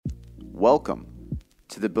Welcome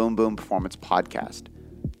to the Boom Boom Performance Podcast,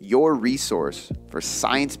 your resource for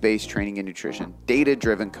science-based training and nutrition,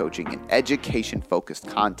 data-driven coaching, and education-focused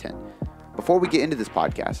content. Before we get into this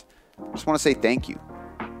podcast, I just want to say thank you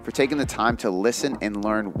for taking the time to listen and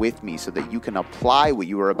learn with me so that you can apply what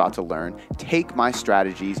you are about to learn, take my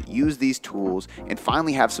strategies, use these tools, and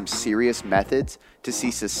finally have some serious methods to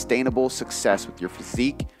see sustainable success with your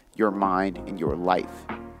physique, your mind, and your life.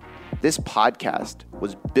 This podcast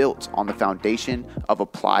was built on the foundation of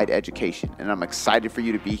applied education, and I'm excited for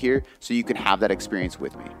you to be here so you can have that experience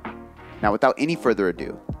with me. Now, without any further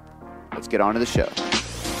ado, let's get on to the show.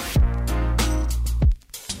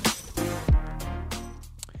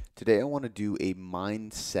 Today, I want to do a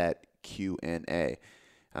mindset Q&A.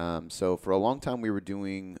 So for a long time, we were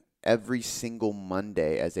doing every single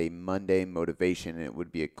Monday as a Monday motivation, and it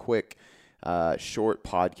would be a quick short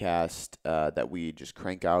podcast that we just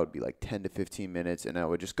crank out. It'd be like 10 to 15 minutes, and I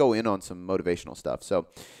would just go in on some motivational stuff. So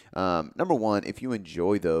number one, if you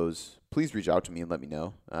enjoy those, please reach out to me and let me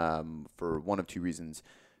know for one of two reasons.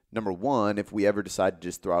 Number one, if we ever decide to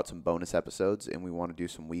just throw out some bonus episodes and we want to do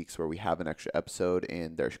some weeks where we have an extra episode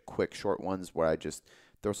and they're quick, short ones where I just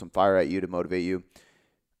throw some fire at you to motivate you,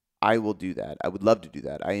 I will do that. I would love to do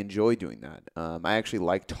that. I enjoy doing that. I actually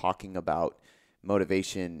like talking about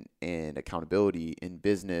motivation and accountability in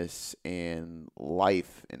business and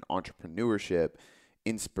life and entrepreneurship,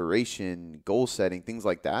 inspiration, goal setting, things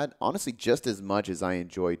like that. Honestly, just as much as I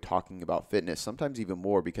enjoy talking about fitness, sometimes even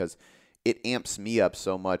more, because it amps me up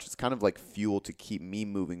so much. It's kind of like fuel to keep me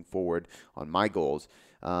moving forward on my goals.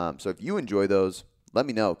 So if you enjoy those, let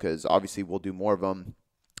me know, because obviously we'll do more of them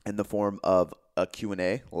in the form of a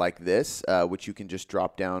Q&A like this, which you can just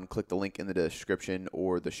drop down, click the link in the description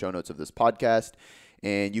or the show notes of this podcast,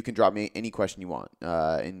 and you can drop me any question you want.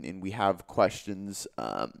 And we have questions.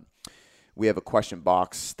 We have a question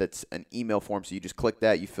box that's an email form, so you just click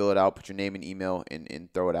that, you fill it out, put your name and email,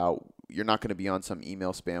 and throw it out. You're not going to be on some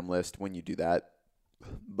email spam list when you do that,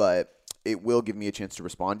 but it will give me a chance to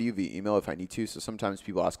respond to you via email if I need to. So sometimes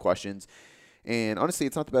people ask questions, and honestly,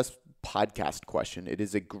 it's not the best podcast question. It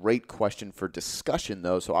is a great question for discussion,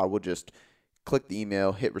 though, so I will just click the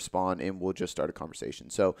email, hit respond, and we'll just start a conversation.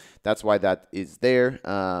 So that's why that is there.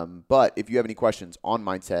 But if you have any questions on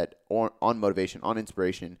mindset or on motivation, on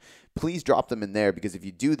inspiration, please drop them in there, because if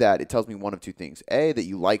you do that, it tells me one of two things. A, that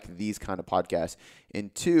you like these kind of podcasts,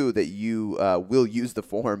 and two, that you will use the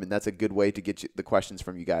form, and that's a good way to get the questions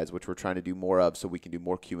from you guys, which we're trying to do more of so we can do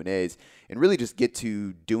more Q&As and really just get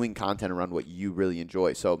to doing content around what you really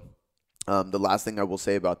enjoy. So the last thing I will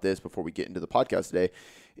say about this before we get into the podcast today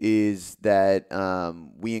is that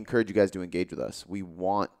we encourage you guys to engage with us. We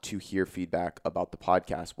want to hear feedback about the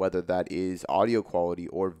podcast, whether that is audio quality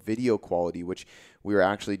or video quality, which we are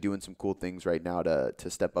actually doing some cool things right now to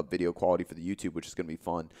step up video quality for the YouTube, which is going to be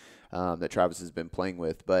fun, that Travis has been playing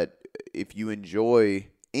with. But if you enjoy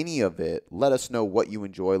any of it, let us know what you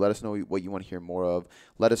enjoy. Let us know what you want to hear more of.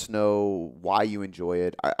 Let us know why you enjoy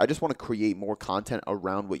it. I just want to create more content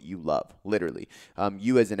around what you love, literally.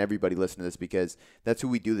 You as in everybody listening to this, because that's who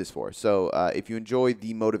we do this for. So if you enjoy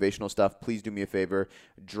the motivational stuff, please do me a favor.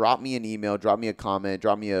 Drop me an email, drop me a comment,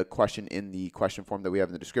 drop me a question in the question form that we have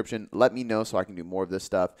in the description. Let me know so I can do more of this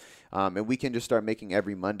stuff. And we can just start making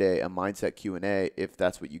every Monday a mindset Q&A if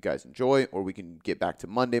that's what you guys enjoy, or we can get back to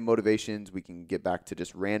Monday motivations. We can get back to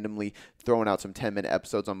just randomly throwing out some 10-minute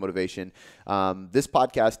episodes on motivation. This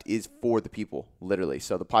podcast is for the people, literally.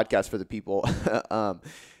 So the podcast for the people.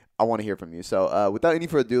 I want to hear from you. So without any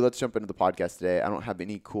further ado, let's jump into the podcast today. I don't have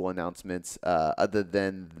any cool announcements other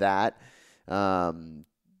than that.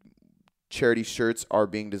 Charity shirts are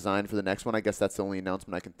being designed for the next one. I guess that's the only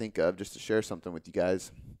announcement I can think of, just to share something with you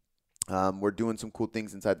guys. We're doing some cool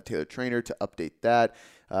things inside the Tailored Trainer to update that,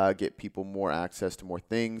 get people more access to more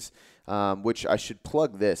things, which I should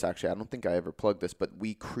plug this. Actually, I don't think I ever plugged this, but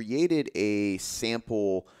we created a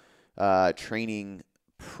sample training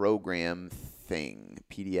program thing,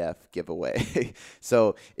 PDF giveaway.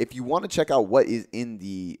 So if you want to check out what is in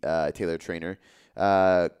the Tailored Trainer,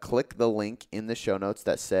 click the link in the show notes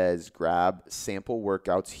that says grab sample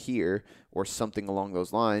workouts here or something along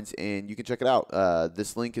those lines, and you can check it out.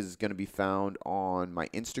 This link is going to be found on my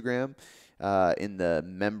Instagram in the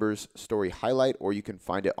members story highlight, or you can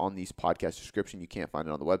find it on these podcast description. You can't find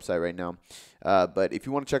it on the website right now. But if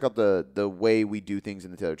you want to check out the way we do things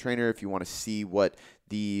in the Tailored Trainer, if you want to see what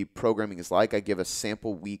the programming is like, I give a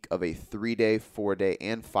sample week of a 3-day, 4-day,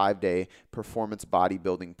 and 5-day performance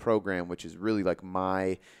bodybuilding program, which is really like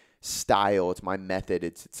my style. It's my method.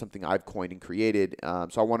 It's something I've coined and created.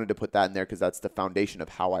 So I wanted to put that in there because that's the foundation of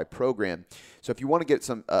how I program. So if you want to get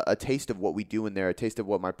a taste of what we do in there, a taste of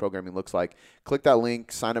what my programming looks like, click that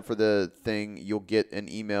link, sign up for the thing. You'll get an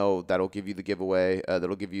email that'll give you the giveaway,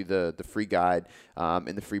 that'll give you the free guide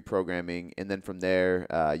and the free programming. And then from there,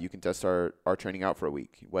 you can test our training out for a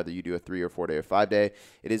week, whether you do a 3 or 4 day or 5 day.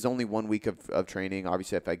 It is only 1 week of training.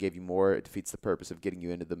 Obviously, if I gave you more, it defeats the purpose of getting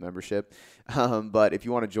you into the membership. But if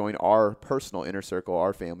you want to join our personal inner circle,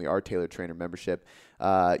 our family, our tailored trainer membership,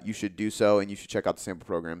 you should do so, and you should check out the sample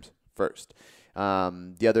programs first.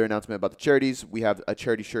 The other announcement about the charities, we have a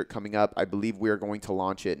charity shirt coming up. I believe we are going to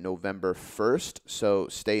launch it November 1st, so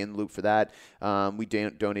stay in the loop for that. We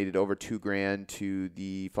donated over $2,000 to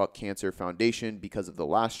the Fuck Cancer Foundation because of the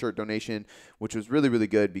last shirt donation, which was really, really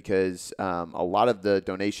good because a lot of the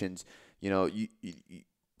donations,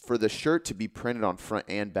 for the shirt to be printed on front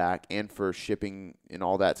and back and for shipping and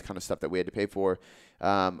all that kind of stuff that we had to pay for,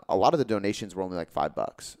 a lot of the donations were only like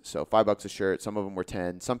 $5. So $5 a shirt. Some of them were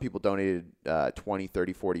 10. Some people donated 20,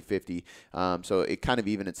 30, 40, 50. So it kind of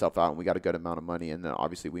evened itself out, and we got a good amount of money. And then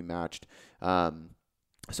obviously we matched.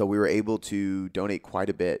 So we were able to donate quite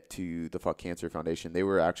a bit to the Fuck Cancer Foundation. They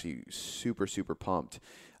were actually super, super pumped.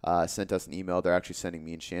 Sent us an email. They're actually sending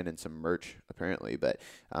me and Shannon some merch, apparently. But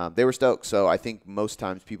they were stoked. So I think most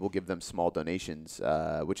times people give them small donations,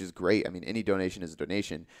 which is great. I mean, any donation is a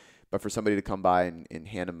donation. But for somebody to come by and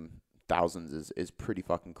hand them thousands is pretty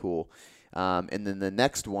fucking cool. And then the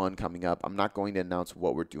next one coming up, I'm not going to announce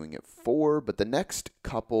what we're doing it for, but the next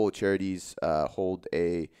couple charities hold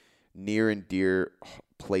a near and dear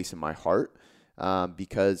place in my heart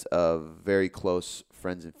because of very close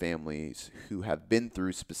friends and families who have been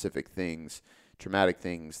through specific things, traumatic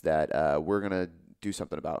things that we're going to do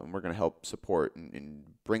something about, and we're going to help support and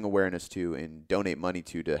bring awareness to and donate money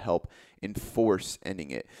to help enforce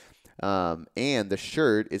ending it. And the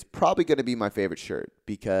shirt is probably going to be my favorite shirt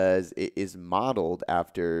because it is modeled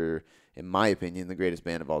after, in my opinion, the greatest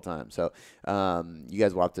band of all time. So you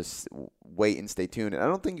guys will have to wait and stay tuned. And I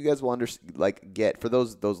don't think you guys will get, for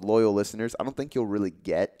those loyal listeners, I don't think you'll really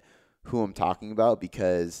get who I'm talking about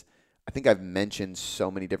because I think I've mentioned so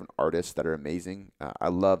many different artists that are amazing. I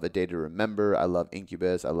love A Day to Remember. I love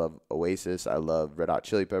Incubus. I love Oasis. I love Red Hot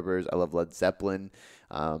Chili Peppers. I love Led Zeppelin,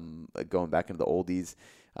 going back into the oldies.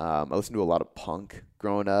 I listened to a lot of punk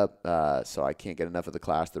growing up, so I can't get enough of the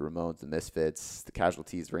Clash, the Ramones, the Misfits, the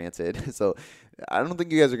Casualties, Rancid. So I don't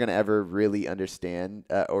think you guys are going to ever really understand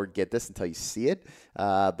or get this until you see it,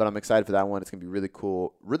 but I'm excited for that one. It's going to be really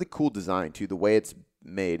cool design too. The way it's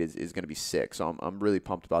made is going to be sick, so I'm really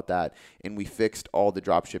pumped about that. And we fixed all the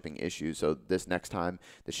drop shipping issues, so this next time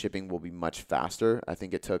the shipping will be much faster. I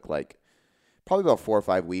think it took probably about 4 or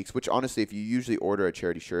 5 weeks, which honestly, if you usually order a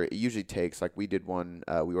charity shirt, it usually takes, we did one,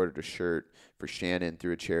 we ordered a shirt for Shannon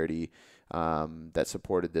through a charity that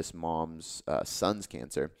supported this mom's son's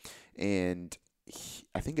cancer. And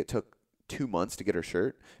I think it took 2 months to get her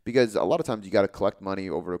shirt because a lot of times you got to collect money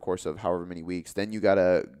over the course of however many weeks. Then you got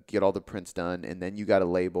to get all the prints done, and then you got to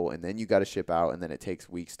label, and then you got to ship out, and then it takes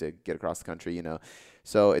weeks to get across the country,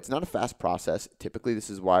 So it's not a fast process. Typically, this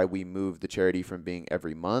is why we moved the charity from being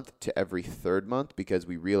every month to every third month because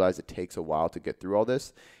we realize it takes a while to get through all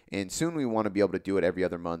this. And soon we want to be able to do it every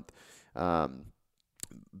other month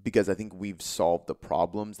because I think we've solved the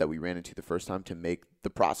problems that we ran into the first time to make the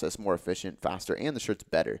process more efficient, faster, and the shirt's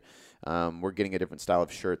better. We're getting a different style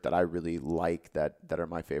of shirt that I really like that are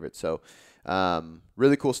my favorite. So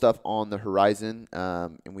really cool stuff on the horizon.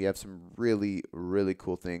 And we have some really, really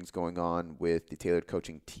cool things going on with the Tailored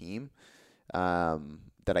Coaching team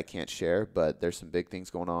that I can't share, but there's some big things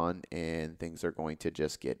going on, and things are going to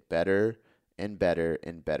just get better and better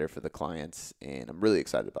and better for the clients. And I'm really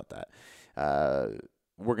excited about that.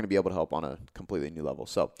 We're going to be able to help on a completely new level.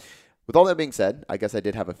 So with all that being said, I guess I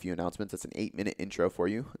did have a few announcements. That's an 8-minute intro for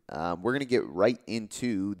you. We're going to get right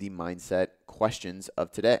into the mindset questions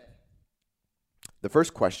of today. The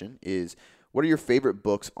first question is, what are your favorite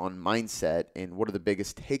books on mindset, and what are the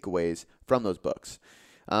biggest takeaways from those books?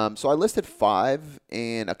 So I listed 5,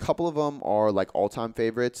 and a couple of them are all-time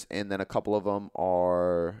favorites, and then a couple of them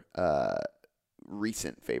are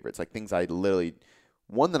recent favorites, things I literally,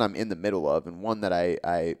 one that I'm in the middle of, and one that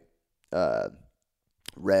I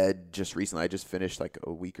read just recently. I just finished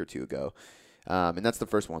a week or two ago. And that's the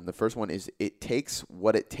first one. The first one is It Takes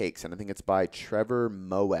What It Takes, and I think it's by Trevor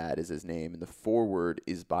Moawad is his name, and the foreword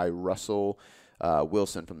is by Russell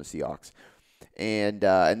Wilson from the Seahawks. And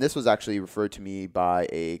this was actually referred to me by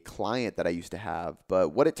a client that I used to have. But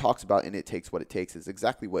what it talks about in It Takes What It Takes is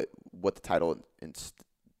exactly what the title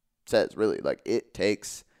says, really. It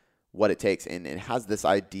takes what it takes. And it has this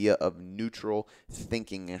idea of neutral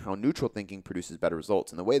thinking and how neutral thinking produces better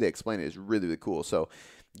results. And the way they explain it is really, really cool. So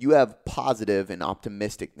you have positive and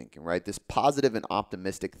optimistic thinking, right? This positive and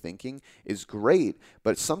optimistic thinking is great,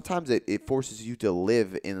 but sometimes it forces you to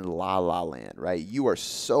live in la la land, right? You are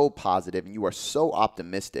so positive and you are so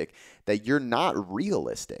optimistic that you're not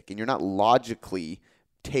realistic and you're not logically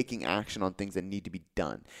taking action on things that need to be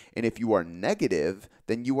done. And if you are negative,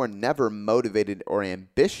 then you are never motivated or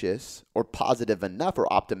ambitious or positive enough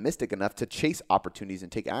or optimistic enough to chase opportunities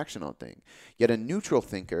and take action on things. Yet a neutral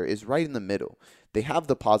thinker is right in the middle. They have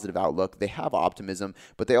the positive outlook, they have optimism,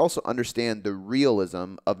 but they also understand the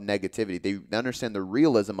realism of negativity. They understand the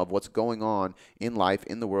realism of what's going on in life,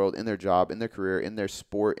 in the world, in their job, in their career, in their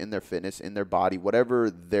sport, in their fitness, in their body,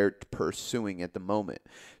 whatever they're pursuing at the moment.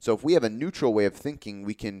 So if we have a neutral way of thinking,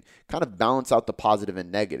 we can kind of balance out the positive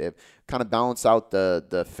and negative, kind of balance out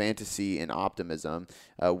the fantasy and optimism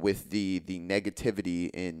with the negativity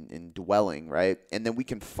in dwelling, right? And then we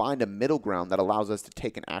can find a middle ground that allows us to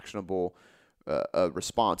take an actionable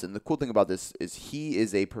response. And the cool thing about this is he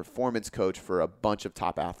is a performance coach for a bunch of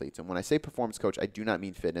top athletes. And when I say performance coach, I do not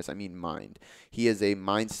mean fitness, I mean mind. He is a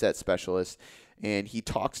mindset specialist, and he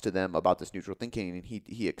talks to them about this neutral thinking. And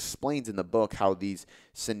he explains in the book how these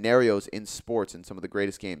scenarios in sports and some of the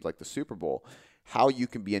greatest games like the Super Bowl, how you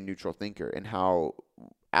can be a neutral thinker, and how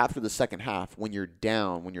after the second half, when you're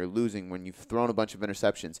down, when you're losing, when you've thrown a bunch of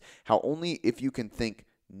interceptions, how only if you can think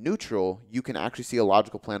neutral, you can actually see a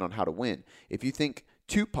logical plan on how to win. If you think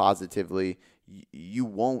too positively, you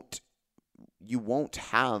won't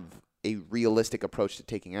have a realistic approach to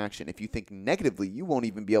taking action. If you think negatively, you won't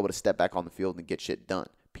even be able to step back on the field and get shit done,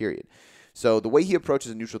 period. So the way he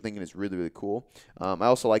approaches neutral thinking is really, really cool. I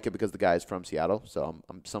also like it because the guy is from Seattle, so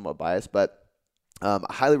I'm somewhat biased, but I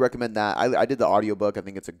highly recommend that. I did the audiobook. I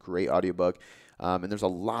think it's a great audiobook. And there's a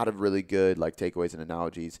lot of really good like takeaways and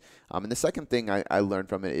analogies. And the second thing I learned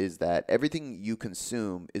from it is that everything you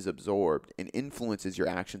consume is absorbed and influences your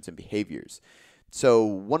actions and behaviors. So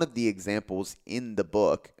one of the examples in the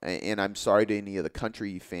book, and I'm sorry to any of the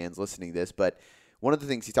country fans listening to this, but one of the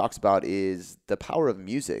things he talks about is the power of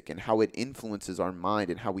music and how it influences our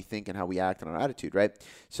mind and how we think and how we act and our attitude, right?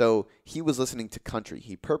 So he was listening to country.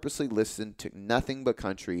 He purposely listened to nothing but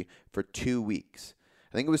country for 2 weeks.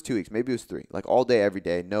 I think it was 2 weeks, maybe it was 3, like all day, every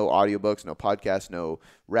day. No audiobooks, no podcasts, no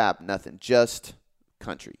rap, nothing, just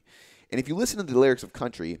country. And if you listen to the lyrics of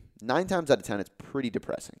country, 9 times out of 10, it's pretty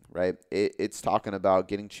depressing, right? It's talking about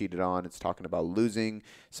getting cheated on. It's talking about losing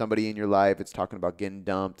somebody in your life. It's talking about getting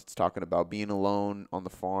dumped. It's talking about being alone on the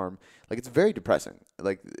farm. Like, it's very depressing.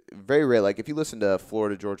 Like, very rare. Like, if you listen to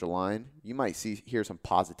Florida Georgia Line, you might hear some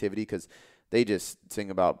positivity because they just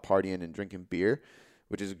sing about partying and drinking beer,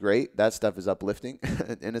 which is great. That stuff is uplifting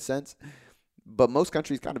in a sense. But most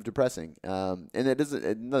country is kind of depressing, and it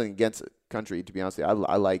isn't nothing against country. To be honest, I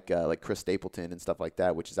like Chris Stapleton and stuff like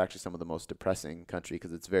that, which is actually some of the most depressing country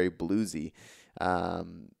because it's very bluesy.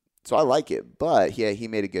 So I like it. But yeah, he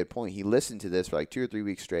made a good point. He listened to this for like 2 or 3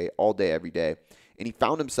 weeks straight, all day, every day, and he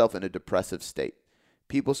found himself in a depressive state.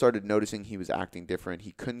 People started noticing he was acting different.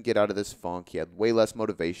 He couldn't get out of this funk. He had way less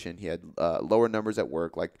motivation. He had lower numbers at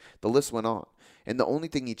work. Like the list went on, and the only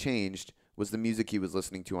thing he changed was the music he was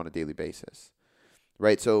listening to on a daily basis,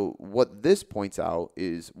 right? So what this points out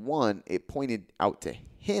is, one, it pointed out to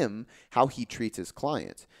him how he treats his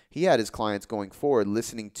clients. He had his clients going forward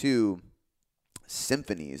listening to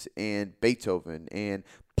symphonies and Beethoven and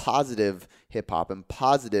positive hip-hop and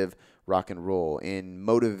positive rock and roll and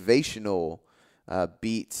motivational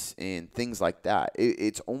beats and things like that.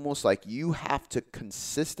 It's almost like you have to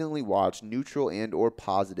consistently watch neutral and or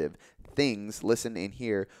positive things, listen and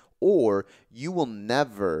hear, or you will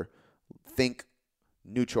never think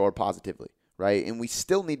neutral or positively, right? And we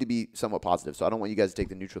still need to be somewhat positive. So I don't want you guys to take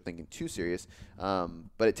the neutral thinking too serious,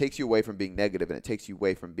 but it takes you away from being negative and it takes you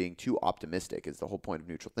away from being too optimistic is the whole point of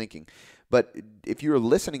neutral thinking. But if you're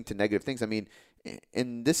listening to negative things, I mean,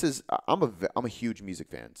 and this is, I'm a huge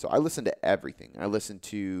music fan. So I listen to everything. I listen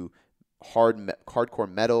to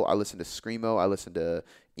hardcore metal. I listen to screamo. I listen to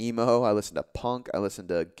emo. I listen to punk. I listen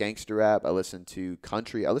to gangster rap. I listen to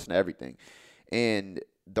country. I listen to everything. And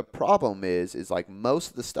the problem is like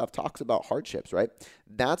most of the stuff talks about hardships, right?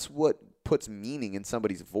 That's what puts meaning in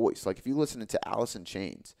somebody's voice. Like if you listen to Alice in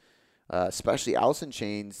Chains, especially Alice in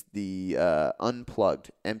Chains, the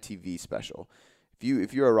Unplugged MTV special.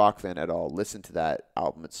 If you're a rock fan at all, listen to that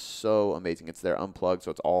album. It's so amazing. It's their Unplugged,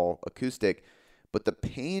 so it's all acoustic. But the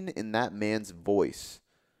pain in that man's voice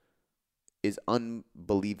is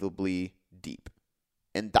unbelievably deep.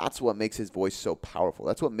 And that's what makes his voice so powerful.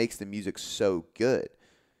 That's what makes the music so good.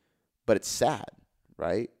 But it's sad,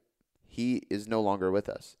 right? he is no longer with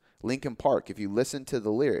us. Linkin Park, if you listen to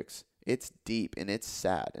the lyrics, it's deep and it's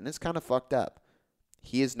sad and it's kind of fucked up.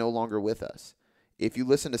 He is no longer with us. If you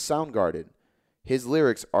listen to Soundgarden, his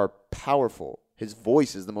lyrics are powerful. His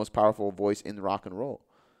voice is the most powerful voice in rock and roll.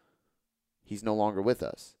 He's no longer with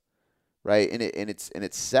us, right? And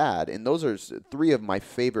it's sad. And those are three of my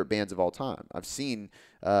favorite bands of all time. I've seen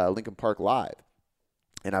Linkin Park live,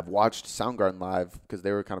 and I've watched Soundgarden live because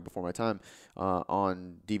they were kind of before my time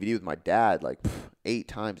on DVD with my dad, like 8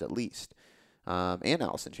 times at least, and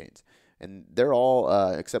Alice in Chains. And they're all,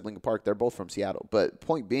 except Linkin Park, they're both from Seattle. But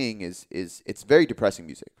point being is it's very depressing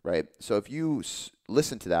music, right? So if you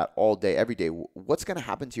listen to that all day, every day, what's going to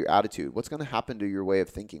happen to your attitude? What's going to happen to your way of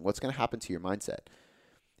thinking? What's going to happen to your mindset?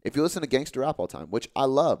 If you listen to gangster rap all the time, which I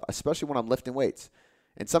love, especially when I'm lifting weights,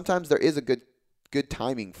 and sometimes there is a good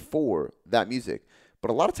timing for that music,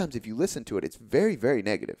 but a lot of times if you listen to it, it's very, very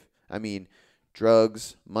negative. I mean,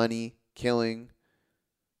 drugs, money, killing,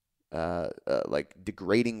 like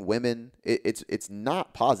degrading women. It's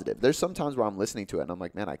not positive. There's some times where I'm listening to it and I'm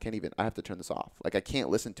like, man, I have to turn this off. Like, I can't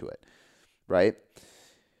listen to it, right?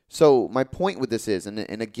 So my point with this is, and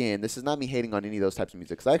again, this is not me hating on any of those types of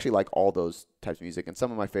music, because I actually like all those types of music, and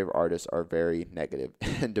some of my favorite artists are very negative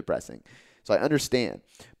and depressing. So I understand.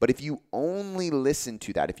 But if you only listen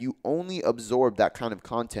to that, if you only absorb that kind of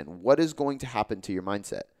content, what is going to happen to your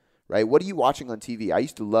mindset, right? What are you watching on TV? I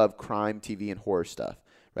used to love crime TV and horror stuff,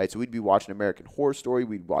 right? So we'd be watching American Horror Story.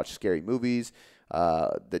 We'd watch scary movies.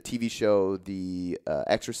 The TV show, The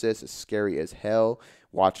Exorcist, is scary as hell.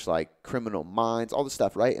 Watch like Criminal Minds, all this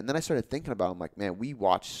stuff, right? And then I started thinking about it. I'm like, man, we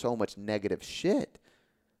watch so much negative shit.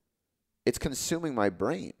 It's consuming my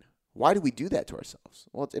brain. Why do we do that to ourselves?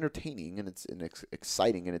 Well, it's entertaining and it's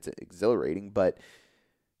exciting and it's exhilarating, but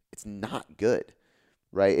it's not good,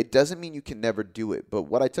 right? It doesn't mean you can never do it. But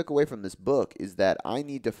what I took away from this book is that I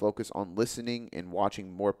need to focus on listening and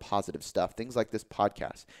watching more positive stuff. Things like this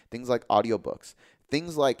podcast, things like audiobooks,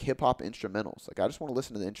 things like hip-hop instrumentals. Like, I just want to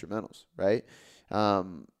listen to the instrumentals, right?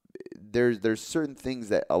 There's certain things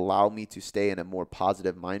that allow me to stay in a more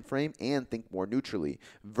positive mind frame and think more neutrally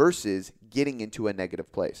versus getting into a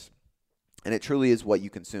negative place. And it truly is what you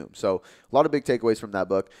consume. So a lot of big takeaways from that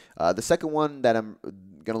book. The second one that I'm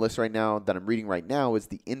going to list right now, that I'm reading right now, is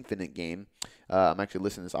The Infinite Game. I'm actually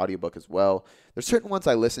listening to this audiobook as well. There's certain ones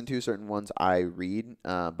I listen to, certain ones I read,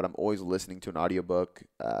 but I'm always listening to an audiobook.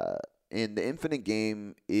 And The Infinite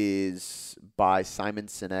Game is by Simon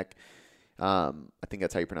Sinek. I think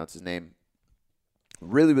that's how you pronounce his name.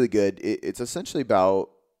 Really, really good. It's essentially about,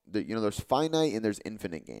 there's finite and there's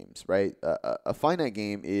infinite games, right? A finite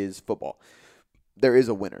game is football. There is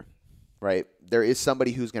a winner, right? There is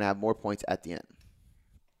somebody who's going to have more points at the end.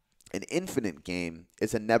 An infinite game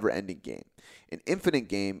is a never-ending game. An infinite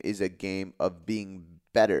game is a game of being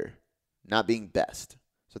better, not being best.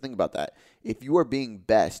 So think about that. If you are being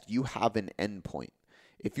best, you have an end point.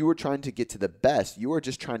 If you were trying to get to the best, you are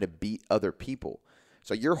just trying to beat other people.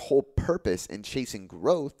 So your whole purpose in chasing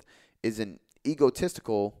growth is an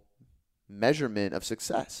egotistical measurement of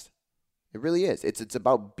success. It really is. It's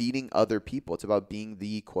about beating other people. It's about being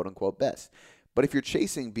the quote-unquote best. But if you're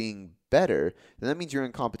chasing being better, then that means you're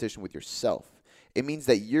in competition with yourself. It means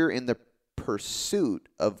that you're in the pursuit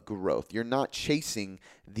of growth. You're not chasing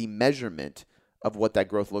the measurement of what that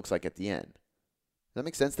growth looks like at the end. Does that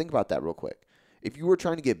make sense? Think about that real quick. If you were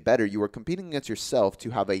trying to get better, you were competing against yourself to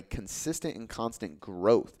have a consistent and constant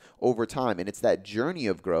growth over time. And it's that journey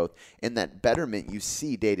of growth and that betterment you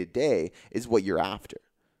see day to day is what you're after,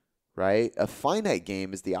 right? A finite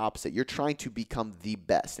game is the opposite. You're trying to become the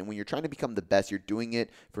best. And when you're trying to become the best, you're doing it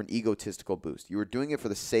for an egotistical boost. You are doing it for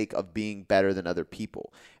the sake of being better than other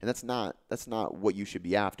people. And that's not what you should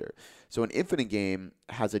be after. So an infinite game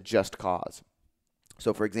has a just cause.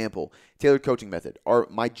 So, for example, tailored coaching method,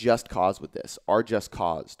 my just cause with this, our just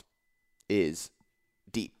cause is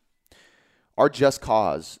deep. Our just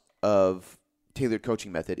cause of tailored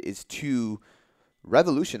coaching method is to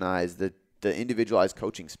revolutionize the individualized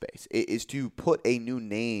coaching space. It is to put a new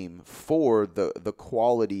name for the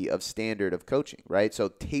quality of standard of coaching, right? So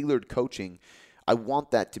tailored coaching, I want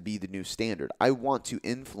that to be the new standard. I want to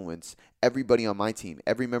influence everybody on my team,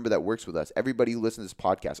 every member that works with us, everybody who listens to this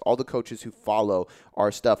podcast, all the coaches who follow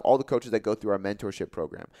our stuff, all the coaches that go through our mentorship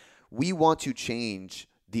program. We want to change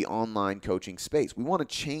the online coaching space. We want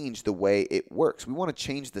to change the way it works. We want to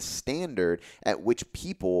change the standard at which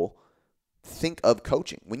people think of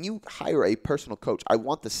coaching. When you hire a personal coach, I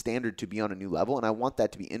want the standard to be on a new level, and I want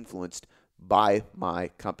that to be influenced by my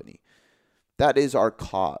company. That is our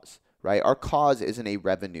cause. Right? Our cause isn't a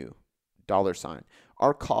revenue $sign.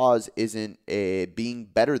 Our cause isn't being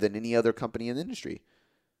better than any other company in the industry.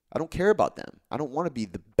 I don't care about them. I don't want to be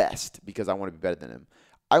the best because I want to be better than them.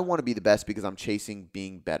 I want to be the best because I'm chasing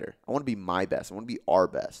being better. I want to be my best. I want to be our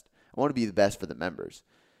best. I want to be the best for the members,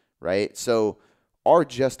 right? So our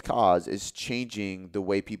just cause is changing the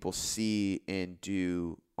way people see and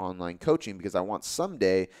do online coaching, because I want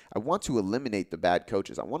someday, I want to eliminate the bad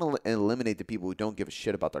coaches. I want to eliminate the people who don't give a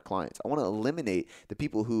shit about their clients. I want to eliminate the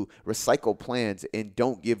people who recycle plans and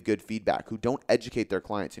don't give good feedback, who don't educate their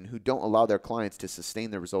clients, and who don't allow their clients to sustain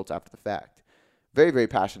their results after the fact. Very, very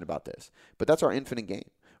passionate about this. But that's our infinite game.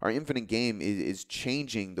 Our infinite game is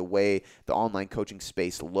changing the way the online coaching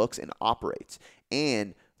space looks and operates,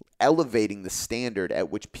 and elevating the standard at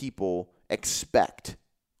which people expect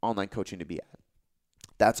online coaching to be at.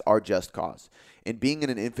 That's our just cause. And being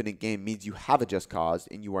in an infinite game means you have a just cause,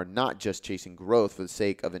 and you are not just chasing growth for the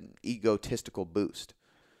sake of an egotistical boost,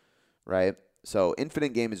 right? So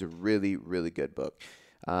Infinite Game is a really, really good book.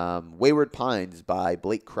 Wayward Pines by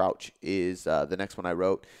Blake Crouch is the next one I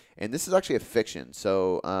wrote. And this is actually a fiction.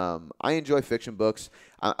 So I enjoy fiction books.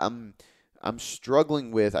 I'm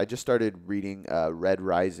struggling with, I just started reading Red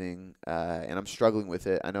Rising, and I'm struggling with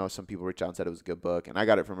it. I know some people reached out and said it was a good book, and I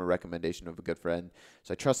got it from a recommendation of a good friend,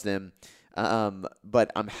 so I trust them.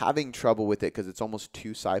 But I'm having trouble with it because it's almost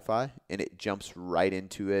too sci-fi, and it jumps right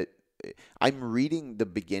into it. I'm reading the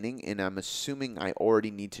beginning, and I'm assuming I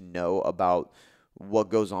already need to know about what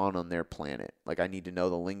goes on their planet. Like, I need to know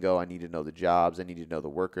the lingo, I need to know the jobs, I need to know the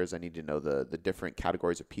workers, I need to know the different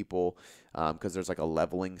categories of people, because there's like a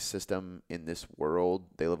leveling system in this world.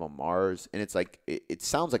 They live on Mars, and it's like, it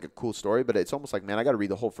sounds like a cool story, but it's almost like, man, I got to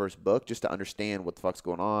read the whole first book just to understand what the fuck's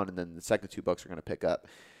going on, and then the second two books are going to pick up.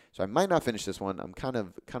 So I might not finish this one. I'm kind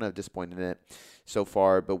of disappointed in it so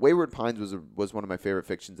far. But Wayward Pines was one of my favorite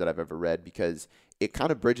fictions that I've ever read, because it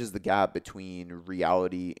kind of bridges the gap between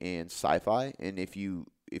reality and sci-fi. And if you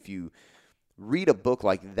read a book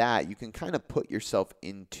like that, you can kind of put yourself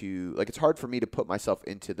into, like, it's hard for me to put myself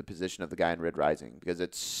into the position of the guy in Red Rising, because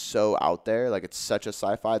it's so out there. Like, it's such a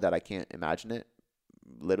sci-fi that I can't imagine it,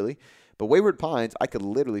 literally. But Wayward Pines, I could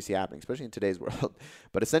literally see happening, especially in today's world.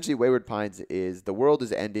 But essentially, Wayward Pines is the world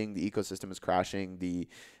is ending, the ecosystem is crashing, the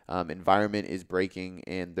environment is breaking,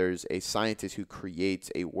 and there's a scientist who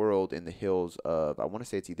creates a world in the hills of, I want to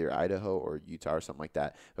say it's either Idaho or Utah or something like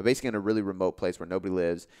that. But basically in a really remote place where nobody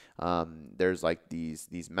lives. There's like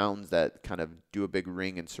these mountains that kind of do a big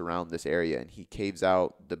ring and surround this area, and he caves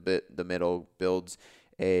out the middle, builds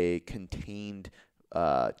a contained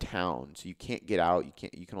town, so you can't get out.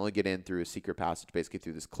 You can only get in through a secret passage, basically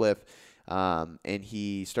through this cliff. And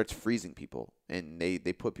he starts freezing people, and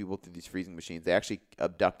they put people through these freezing machines. They actually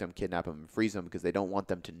abduct them, kidnap them, and freeze them because they don't want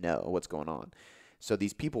them to know what's going on. So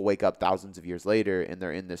these people wake up thousands of years later, and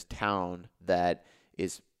they're in this town that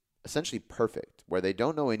is essentially perfect, where they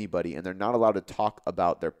don't know anybody, and they're not allowed to talk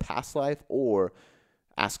about their past life or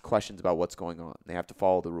ask questions about what's going on. They have to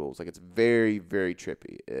follow the rules. Like, it's very, very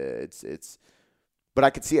trippy. But I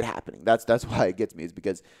could see it happening. That's why it gets me, is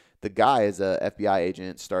because the guy is a FBI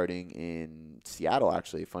agent starting in Seattle,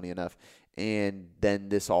 actually, funny enough, and then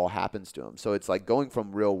this all happens to him. So it's like going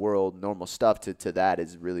from real world normal stuff to that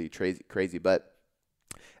is really crazy. But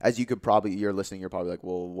as you're listening, you're probably like,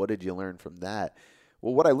 well, what did you learn from that?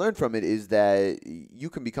 Well, what I learned from it is that you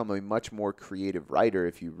can become a much more creative writer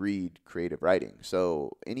if you read creative writing.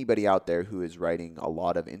 So anybody out there who is writing a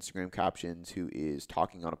lot of Instagram captions, who is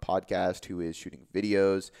talking on a podcast, who is shooting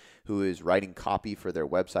videos, who is writing copy for their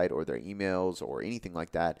website or their emails or anything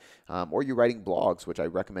like that, or you're writing blogs, which I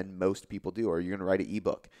recommend most people do, or you're going to write an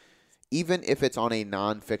ebook. Even if it's on a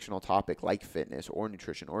non-fictional topic like fitness or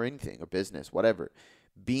nutrition or anything, or business, whatever,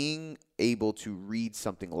 being able to read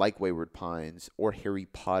something like Wayward Pines or Harry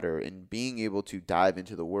Potter and being able to dive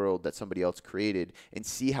into the world that somebody else created and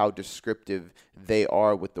see how descriptive they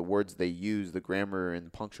are with the words they use, the grammar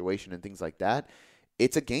and punctuation and things like that,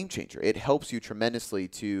 it's a game changer. It helps you tremendously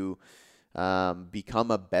to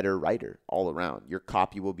become a better writer all around. Your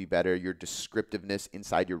copy will be better. Your descriptiveness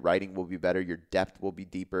inside your writing will be better. Your depth will be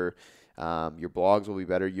deeper. Your blogs will be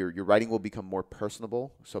better. Your writing will become more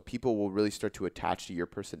personable. So people will really start to attach to your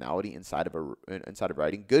personality inside of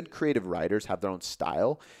writing. Good creative writers have their own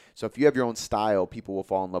style. So if you have your own style, people will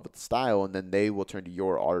fall in love with the style, and then they will turn to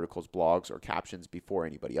your articles, blogs, or captions before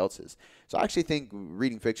anybody else's. So I actually think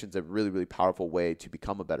reading fiction is a really, really powerful way to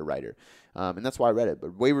become a better writer. And that's why I read it.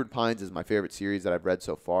 But Wayward Pines is my favorite series that I've read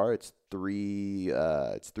so far. It's three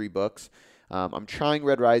books. I'm trying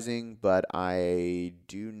Red Rising, but I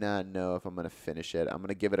do not know if I'm going to finish it. I'm going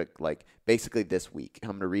to give it basically this week. I'm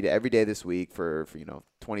going to read it every day this week for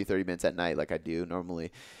 20, 30 minutes at night like I do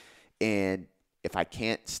normally. And if I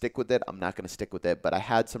can't stick with it, I'm not going to stick with it. But I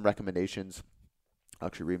had some recommendations I'll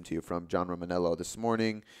actually read them to you from John Romanello this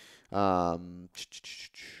morning. Where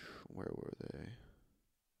were they?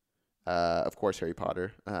 Of course, Harry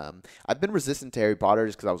Potter. I've been resistant to Harry Potter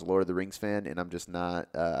just because I was a Lord of the Rings fan, and I'm just not.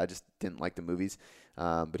 I just didn't like the movies.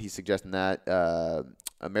 But he's suggesting that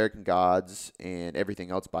American Gods and Everything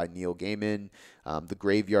Else by Neil Gaiman, The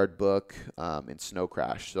Graveyard Book, and Snow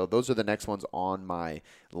Crash. So those are the next ones on my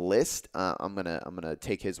list. I'm gonna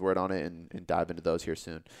take his word on it and dive into those here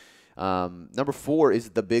soon. Number 4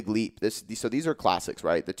 is The Big Leap. So these are classics,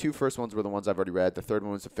 right? The 2 first ones were the ones I've already read. The third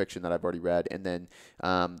one was a fiction that I've already read. And then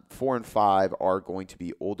 4 and 5 are going to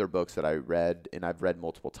be older books that I read and I've read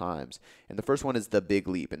multiple times. And the first one is The Big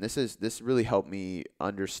Leap. And this really helped me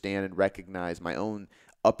understand and recognize my own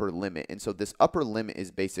upper limit. And so this upper limit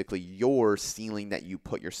is basically your ceiling that you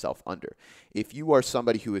put yourself under. If you are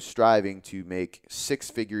somebody who is striving to make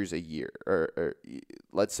 6 figures a year, or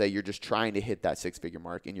let's say you're just trying to hit that 6-figure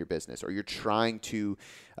mark in your business, or you're trying to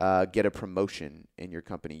get a promotion in your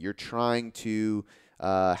company, you're trying to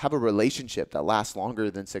have a relationship that lasts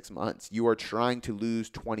longer than 6 months. You are trying to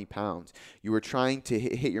lose 20 pounds. You are trying to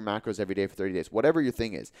hit your macros every day for 30 days, whatever your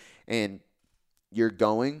thing is. And you're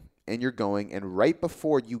going, and right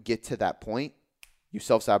before you get to that point, you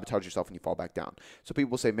self-sabotage yourself and you fall back down. So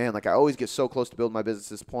people say, man, like I always get so close to building my business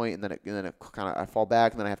at this point, and then it kind of I fall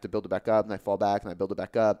back, and then I have to build it back up, and I fall back, and I build it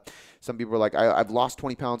back up. Some people are like, I've lost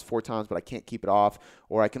 20 pounds 4 times, but I can't keep it off.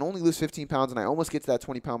 Or I can only lose 15 pounds, and I almost get to that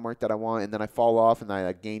 20-pound mark that I want, and then I fall off, and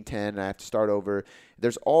I gain 10, and I have to start over.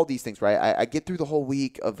 There's all these things, right? I get through the whole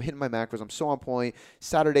week of hitting my macros. I'm so on point.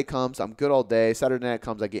 Saturday comes, I'm good all day. Saturday night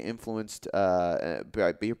comes, I get influenced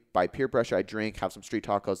by peer pressure. I drink, have some street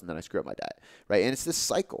tacos, and then I screw up my diet, right? And it's this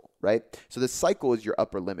cycle, right? So this cycle is your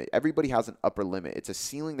upper limit. Everybody has an upper limit. It's a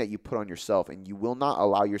ceiling that you put on yourself, and you will not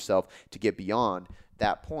allow yourself to get beyond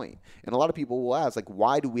that point. And a lot of people will ask, like,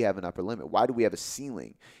 why do we have an upper limit? Why do we have a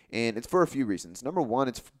ceiling? And it's for a few reasons. Number one,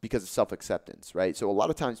 it's because of self-acceptance, right? So a lot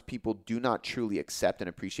of times people do not truly accept and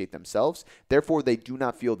appreciate themselves. Therefore, they do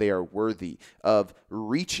not feel they are worthy of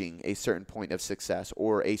reaching a certain point of success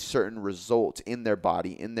or a certain result in their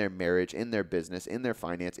body, in their marriage, in their business, in their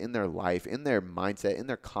finance, in their life, in their mindset, in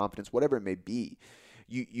their confidence, whatever it may be.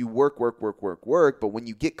 You work, but when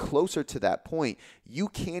you get closer to that point, you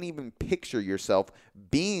can't even picture yourself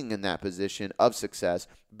being in that position of success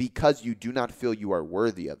because you do not feel you are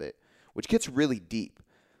worthy of it, which gets really deep.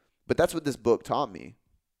 But that's what this book taught me.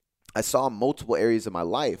 I saw multiple areas of my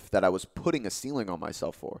life that I was putting a ceiling on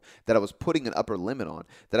myself for, that I was putting an upper limit on,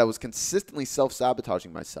 that I was consistently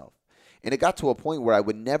self-sabotaging myself. And it got to a point where I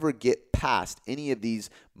would never get past any of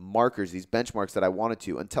these markers, these benchmarks that I wanted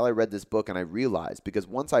to until I read this book and I realized, because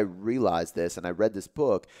once I realized this and I read this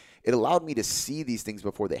book, it allowed me to see these things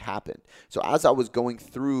before they happened. So as I was going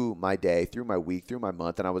through my day, through my week, through my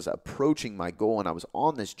month, and I was approaching my goal and I was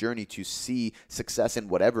on this journey to see success in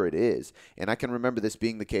whatever it is. And I can remember this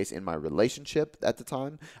being the case in my relationship at the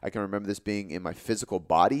time. I can remember this being in my physical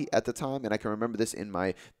body at the time. And I can remember this in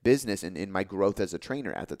my business and in my growth as a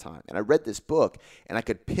trainer at the time. And I read this book and I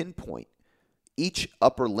could pinpoint each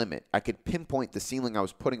upper limit. I could pinpoint the ceiling I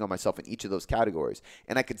was putting on myself in each of those categories.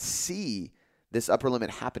 And I could see this upper limit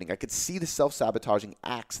happening. I could see the self-sabotaging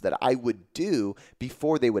acts that I would do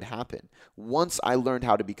before they would happen once I learned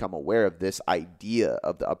how to become aware of this idea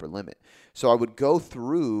of the upper limit. So I would go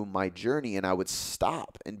through my journey and I would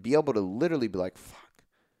stop and be able to literally be like, fuck,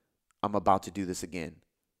 I'm about to do this again.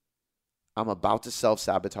 I'm about to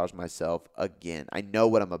self-sabotage myself again. I know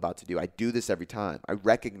what I'm about to do. I do this every time. I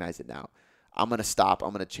recognize it now. I'm going to stop. I'm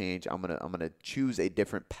going to change. I'm going to choose a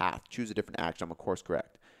different path, choose a different action. I'm going to course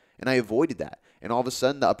correct. And I avoided that. And all of a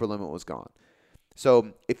sudden, the upper limit was gone.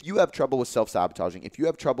 So if you have trouble with self-sabotaging, if you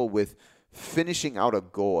have trouble with finishing out a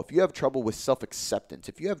goal, if you have trouble with self-acceptance,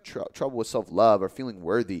 if you have trouble with self-love or feeling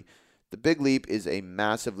worthy, The Big Leap is a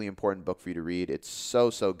massively important book for you to read. It's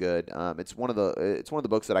so good. It's one of the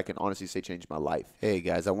books that I can honestly say changed my life. Hey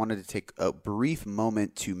guys, I wanted to take a brief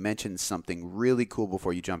moment to mention something really cool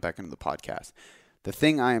before you jump back into the podcast. The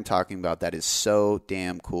thing I am talking about that is so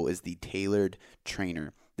damn cool is the Tailored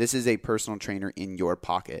Trainer. This is a personal trainer in your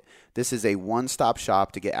pocket. This is a one-stop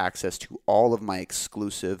shop to get access to all of my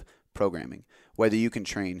exclusive programming. Whether you can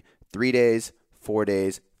train 3 days, 4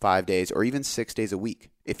 days, 5 days, or even 6 days a week.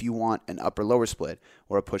 If you want an upper-lower split,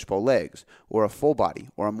 or a push-pull legs, or a full body,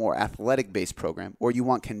 or a more athletic-based program, or you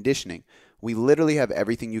want conditioning, we literally have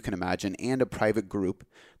everything you can imagine and a private group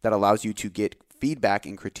that allows you to get feedback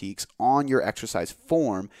and critiques on your exercise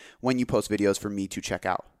form when you post videos for me to check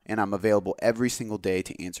out. and I'm available every single day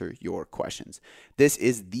to answer your questions. This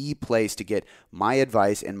is the place to get my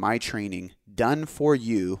advice and my training done for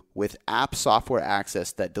you with app software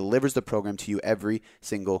access that delivers the program to you every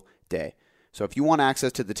single day. So if you want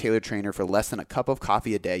access to the Tailored Trainer for less than a cup of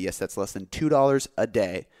coffee a day, yes, that's less than $2 a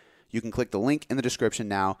day, you can click the link in the description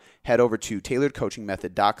now. Head over to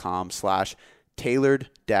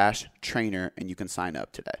tailoredcoachingmethod.com/tailored-trainer, and you can sign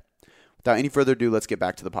up today. Without any further ado, let's get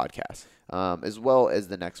back to the podcast. As well as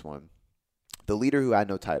the next one, The Leader Who Had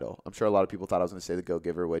No Title. I'm sure a lot of people thought I was going to say The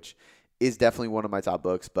Go-Giver, which is definitely one of my top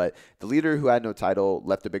books, but The Leader Who Had No Title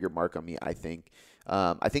left a bigger mark on me, I think.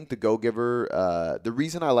 I think The Go-Giver, the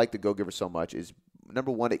reason I like The Go-Giver so much is,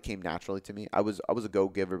 number one, it came naturally to me. I was a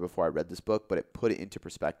go-giver before I read this book, but it put it into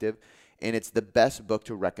perspective, and it's the best book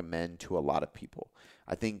to recommend to a lot of people.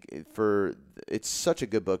 I think it's such a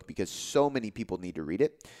good book because so many people need to read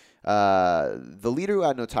it. The Leader Who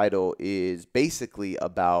Had No Title is basically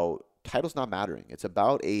about titles not mattering. It's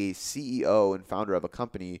about a CEO and founder of a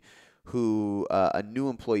company who a new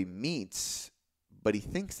employee meets, but he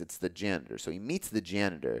thinks it's the janitor. So he meets the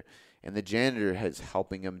janitor, and the janitor is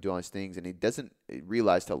helping him do all these things, and he doesn't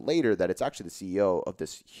realize till later that it's actually the CEO of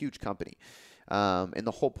this huge company. And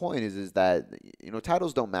the whole point is that,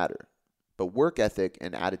 titles don't matter, but work ethic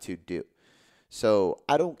and attitude do. So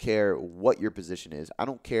I don't care what your position is. I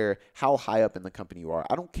don't care how high up in the company you are.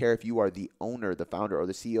 I don't care if you are the owner, the founder, or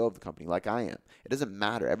the CEO of the company like I am. It doesn't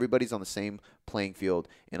matter. Everybody's on the same playing field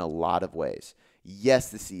in a lot of ways. Yes,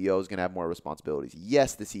 the CEO is going to have more responsibilities.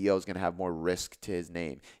 Yes, the CEO is going to have more risk to his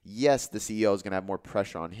name. Yes, the CEO is going to have more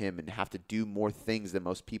pressure on him and have to do more things than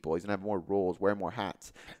most people. He's going to have more roles, wear more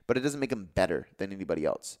hats. But it doesn't make him better than anybody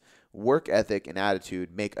else. Work ethic and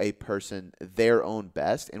attitude make a person their own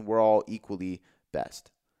best, and we're all equally best.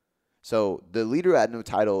 So The Leader Who Had No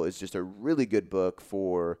Title is just a really good book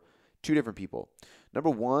for two different people. Number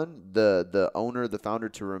one, the owner, the founder,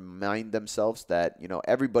 to remind themselves that,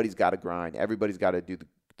 everybody's got to grind. Everybody's got to do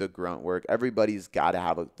the grunt work. Everybody's got to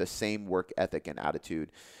have the same work ethic and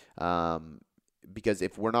attitude. Because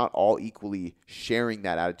if we're not all equally sharing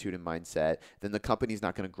that attitude and mindset, then the company's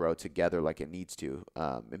not going to grow together like it needs to,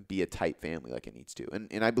 and be a tight family like it needs to.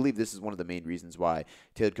 And I believe this is one of the main reasons why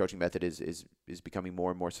Tailored Coaching Method is becoming more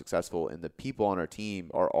and more successful, and the people on our team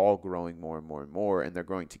are all growing more and more and more, and they're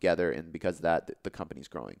growing together, and because of that, the company's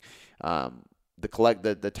growing.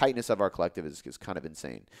 The tightness of our collective is kind of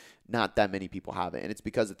insane. Not that many people have it, and it's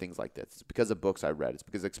because of things like this. It's because of books I read. It's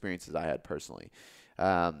because of experiences I had personally.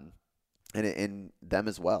 And them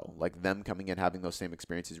as well, like them coming in, having those same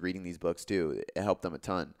experiences, reading these books too, it helped them a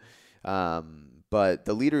ton. But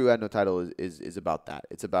The Leader Who Had No Title is about that.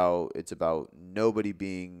 It's about nobody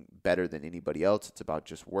being better than anybody else. It's about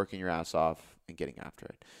just working your ass off and getting after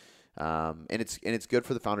it. And it's good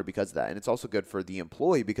for the founder because of that, and it's also good for the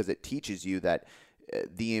employee because it teaches you that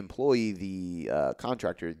the employee, the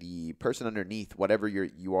contractor, the person underneath, whatever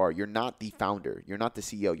you are, you're not the founder, you're not the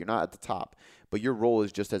CEO, you're not at the top, but your role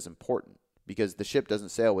is just as important. Because the ship doesn't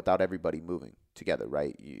sail without everybody moving together,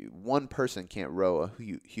 right? One person can't row a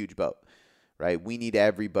huge boat, right? We need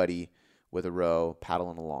everybody with a row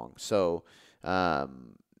paddling along. So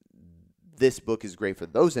this book is great for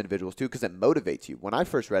those individuals too because it motivates you. When I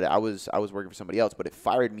first read it, I was working for somebody else, but it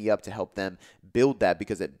fired me up to help them build that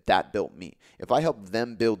because that built me. If I helped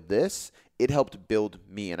them build this, it helped build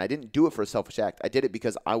me. And I didn't do it for a selfish act. I did it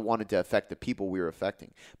because I wanted to affect the people we were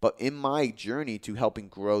affecting. But in my journey to helping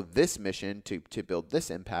grow this mission, to build this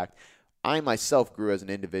impact, I myself grew as an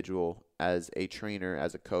individual, as a trainer,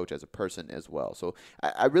 as a coach, as a person as well. So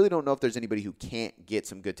I really don't know if there's anybody who can't get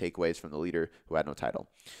some good takeaways from The Leader Who Had No Title.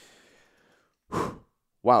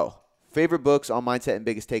 Wow. Favorite books on mindset and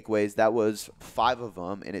biggest takeaways. That was 5 of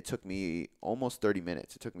them, and it took me almost 30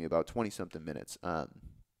 minutes. It took me about 20-something minutes.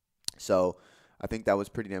 So I think that was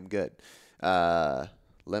pretty damn good.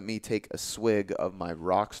 Let me take a swig of my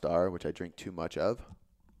Rockstar, which I drink too much of.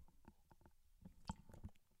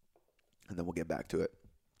 And then we'll get back to it.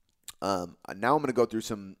 Now I'm going to go through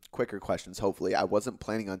some quicker questions, hopefully. I wasn't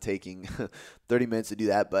planning on taking 30 minutes to do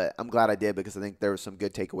that, but I'm glad I did because I think there were some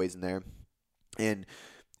good takeaways in there. And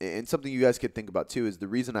something you guys could think about too is the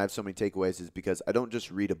reason I have so many takeaways is because I don't just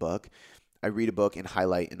read a book. I read a book and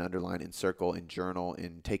highlight and underline and circle and journal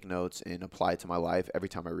and take notes and apply it to my life every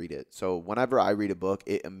time I read it. So whenever I read a book,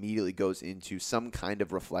 it immediately goes into some kind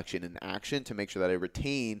of reflection and action to make sure that I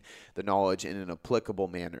retain the knowledge in an applicable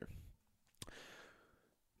manner.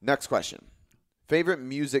 Next question. Favorite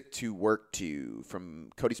music to work to, from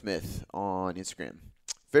Cody Smith on Instagram.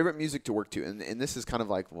 Favorite music to work to, and this is kind of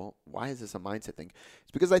like, well, why is this a mindset thing?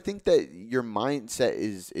 It's because I think that your mindset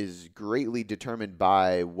is greatly determined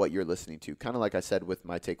by what you're listening to. Kind of like I said with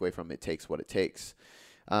my takeaway from It Takes What It Takes.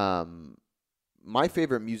 Um, my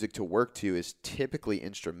favorite music to work to is typically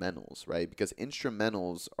instrumentals, right? Because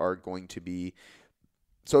instrumentals are going to be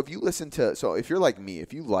so if you're like me,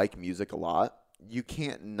 if you like music a lot, you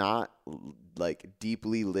can't not like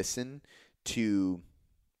deeply listen to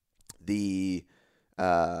the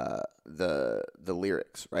the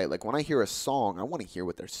lyrics, right? Like when I hear a song, I want to hear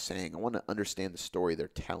what they're saying. I want to understand the story they're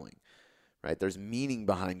telling, right? There's meaning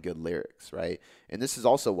behind good lyrics, right? And this is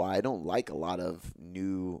also why I don't like a lot of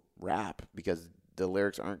new rap because the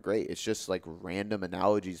lyrics aren't great. It's just like random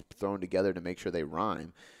analogies thrown together to make sure they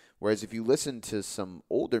rhyme. Whereas if you listen to some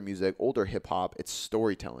older music, older hip hop, it's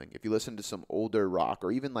storytelling. If you listen to some older rock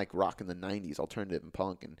or even like rock in the 90s, alternative and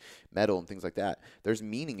punk and metal and things like that, there's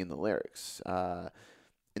meaning in the lyrics.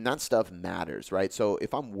 And that stuff matters, right? So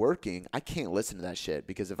if I'm working, I can't listen to that shit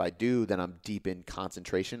because if I do, then I'm deep in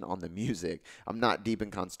concentration on the music. I'm not deep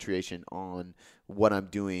in concentration on what I'm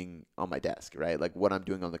doing on my desk, right? Like what I'm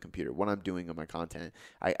doing on the computer, what I'm doing on my content.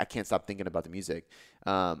 I can't stop thinking about the music.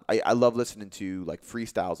 I love listening to like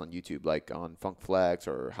freestyles on YouTube, like on Funk Flex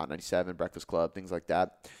or Hot 97, Breakfast Club, things like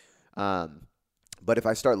that. But if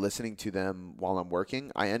I start listening to them while I'm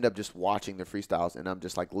working, I end up just watching the freestyles and I'm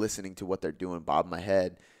just like listening to what they're doing, bob my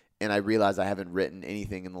head. And I realize I haven't written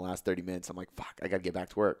anything in the last 30 minutes. I'm like, fuck, I got to get back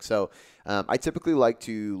to work. So I typically like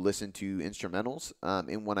to listen to instrumentals.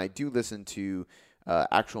 And when I do listen to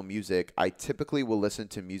actual music, I typically will listen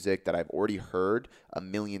to music that I've already heard a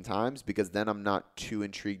million times because then I'm not too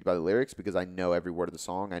intrigued by the lyrics because I know every word of the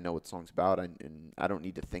song. I know what the song's about and I don't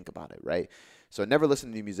need to think about it, right? So I never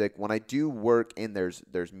listen to new music. When I do work and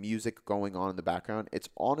there's music going on in the background, it's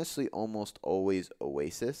honestly almost always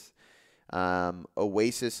Oasis.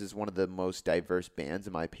 Oasis is one of the most diverse bands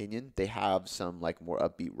in my opinion. They have some like more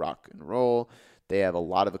upbeat rock and roll. They have a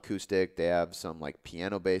lot of acoustic. They have some like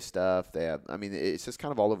piano based stuff. I mean, it's just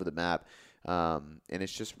kind of all over the map. And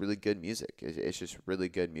it's just really good music. It's just really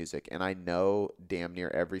good music. And I know damn near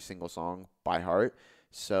every single song by heart.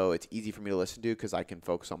 So it's easy for me to listen to because I can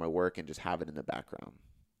focus on my work and just have it in the background.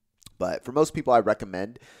 But for most people, I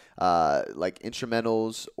recommend like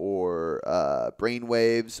instrumentals or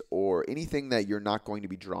brainwaves or anything that you're not going to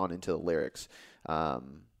be drawn into the lyrics,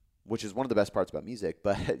 which is one of the best parts about music,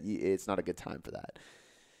 but it's not a good time for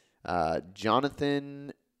that.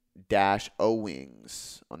 Jonathan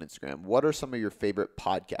Owings on Instagram. What are some of your favorite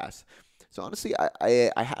podcasts? So honestly,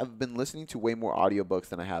 I have been listening to way more audiobooks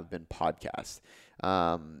than I have been podcasts.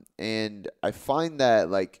 And I find that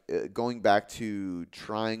like going back to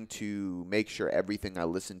trying to make sure everything I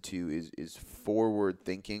listen to is forward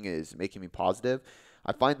thinking, is making me positive.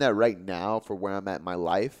 I find that right now for where I'm at in my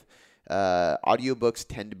life, audiobooks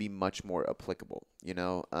tend to be much more applicable. You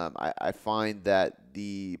know, I find that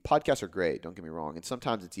the podcasts are great. Don't get me wrong. And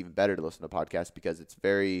sometimes it's even better to listen to podcasts because it's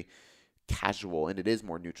very casual and it is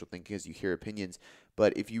more neutral thinking as you hear opinions.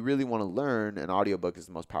 But if you really want to learn, an audiobook is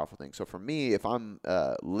the most powerful thing. So for me, if I'm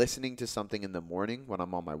listening to something in the morning, when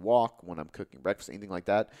I'm on my walk, when I'm cooking breakfast, anything like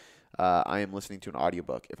that, I am listening to an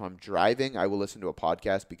audiobook. If I'm driving, I will listen to a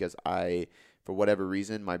podcast because for whatever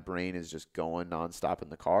reason, my brain is just going nonstop in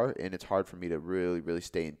the car, and it's hard for me to really, really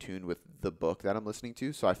stay in tune with the book that I'm listening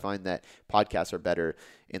to. So I find that podcasts are better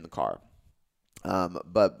in the car.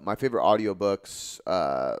 But my favorite audiobooks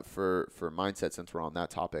for mindset, since we're on that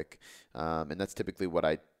topic, and that's typically what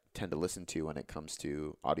I tend to listen to when it comes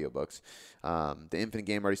to audiobooks. The Infinite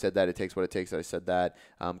Game, already said that. It Takes What It Takes, I said that.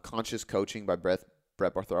 Conscious Coaching by Brett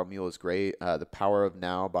Bartholomew is great. The Power of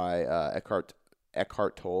Now by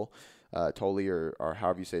Eckhart Tolle, or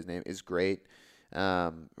however you say his name, is great.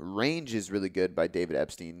 Range is really good by David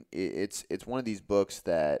Epstein. It's one of these books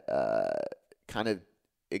that kind of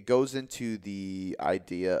it goes into the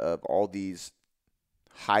idea of all these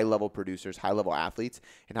high-level producers, high-level athletes,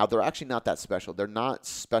 and how they're actually not that special. They're not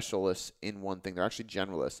specialists in one thing. They're actually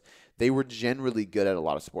generalists. They were generally good at a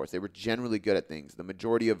lot of sports. They were generally good at things. The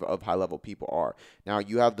majority of high-level people are. Now,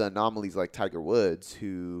 you have the anomalies like Tiger Woods,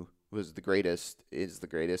 who was the greatest, is the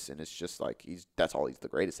greatest, and it's just like that's all he's the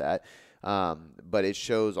greatest at. But it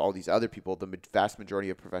shows all these other people, the vast majority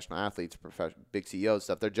of professional athletes, big CEOs,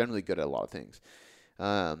 stuff, they're generally good at a lot of things.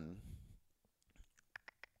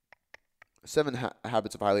 7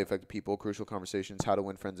 Habits of Highly Effective People, Crucial Conversations, How to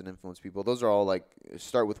Win Friends and Influence People. Those are all like,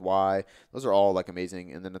 Start with Why. Those are all like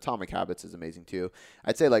amazing. And then Atomic Habits is amazing too.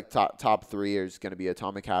 I'd say like top 3 is going to be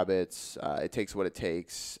Atomic Habits, It Takes What It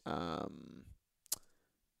Takes,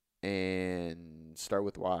 and Start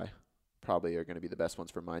with Why. probably are going to be the best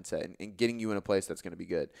ones for mindset and getting you in a place that's going to be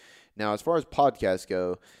good. Now, as far as podcasts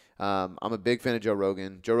go, I'm a big fan of Joe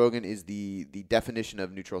Rogan. Joe Rogan is the definition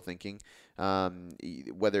of neutral thinking,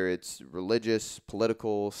 whether it's religious,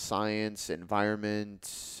 political, science, environment,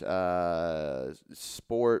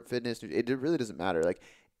 sport, fitness. It really doesn't matter. Like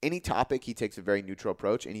any topic, he takes a very neutral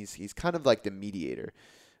approach, and he's kind of like the mediator.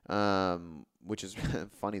 Which is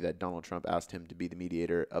funny that Donald Trump asked him to be the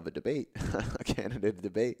mediator of a debate, a candidate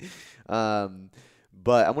debate.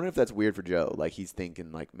 But I wonder if that's weird for Joe. Like he's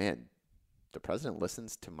thinking like, man, the president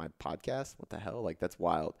listens to my podcast? What the hell? Like that's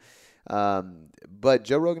wild. But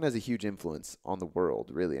Joe Rogan has a huge influence on the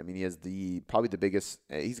world, really. I mean, he has probably the biggest,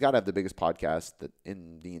 he's got to have the biggest podcast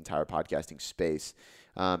in the entire podcasting space.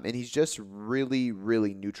 And he's just really,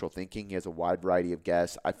 really neutral thinking. He has a wide variety of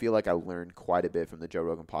guests. I feel like I learned quite a bit from the Joe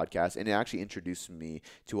Rogan podcast, and it actually introduced me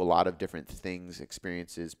to a lot of different things,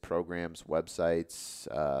 experiences, programs, websites,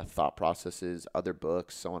 thought processes, other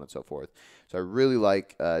books, so on and so forth. So I really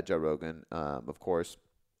like Joe Rogan, of course.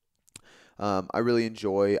 I really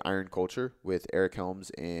enjoy Iron Culture with Eric Helms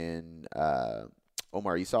and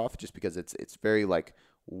Omar Isuf, just because it's very like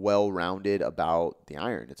well-rounded about the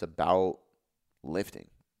iron. It's about lifting.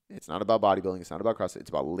 It's not about bodybuilding. It's not about CrossFit. It's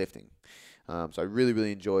about lifting. So I really,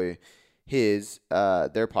 really enjoy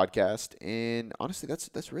their podcast, and honestly,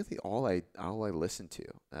 that's really all I listen to.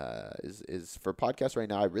 Is for podcasts right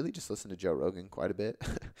now. I really just listen to Joe Rogan quite a bit,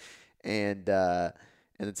 and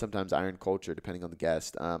then sometimes Iron Culture, depending on the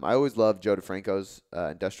guest. I always love Joe DeFranco's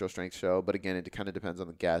Industrial Strength Show, but again, it kind of depends on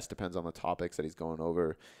the guest, depends on the topics that he's going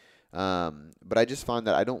over. But I just find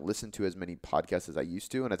that I don't listen to as many podcasts as I used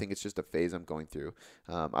to, and I think it's just a phase I'm going through.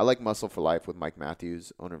 I like Muscle for Life with Mike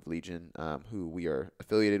Matthews, owner of Legion, who we are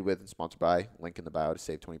affiliated with and sponsored by. Link in the bio to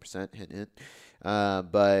save 20%. Hint, hint.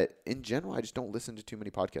 But in general, I just don't listen to too many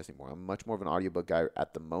podcasts anymore. I'm much more of an audiobook guy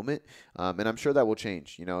at the moment, and I'm sure that will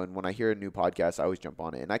change. And when I hear a new podcast, I always jump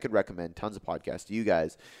on it. And I could recommend tons of podcasts to you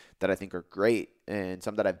guys that I think are great and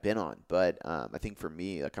some that I've been on. But I think for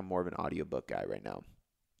me, like I'm more of an audiobook guy right now.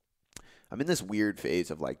 I'm in this weird phase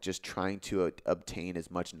of like just trying to obtain as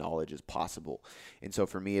much knowledge as possible. And so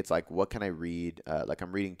for me, it's like, what can I read? Like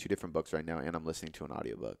I'm reading 2 different books right now and I'm listening to an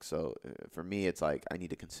audiobook. So for me, it's like I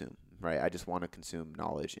need to consume, right? I just want to consume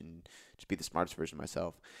knowledge and just be the smartest version of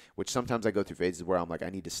myself, which sometimes I go through phases where I'm like, I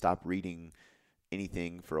need to stop reading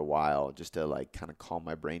anything for a while just to like kind of calm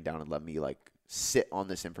my brain down and let me like sit on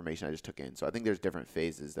this information I just took in. So I think there's different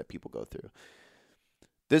phases that people go through.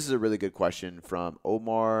 This is a really good question from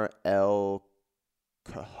Omar El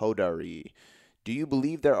Khodari. Do you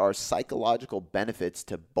believe there are psychological benefits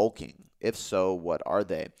to bulking? If so, what are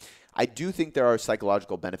they? I do think there are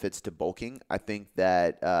psychological benefits to bulking. I think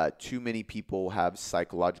that too many people have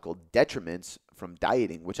psychological detriments from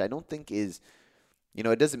dieting, which I don't think is,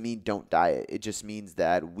 it doesn't mean don't diet. It just means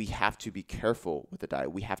that we have to be careful with the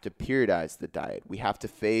diet. We have to periodize the diet. We have to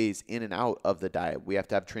phase in and out of the diet. We have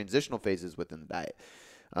to have transitional phases within the diet.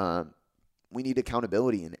 We need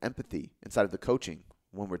accountability and empathy inside of the coaching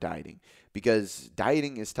when we're dieting, because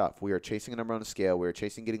dieting is tough. We are chasing a number on a scale. We are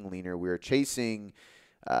chasing getting leaner. We are chasing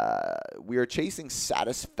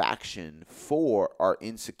satisfaction for our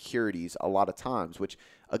insecurities a lot of times, which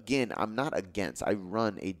again, I'm not against. I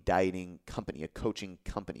run a dieting company, a coaching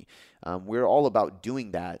company. We're all about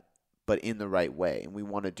doing that, but in the right way. And we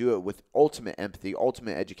want to do it with ultimate empathy,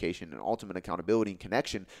 ultimate education, and ultimate accountability and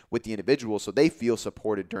connection with the individual so they feel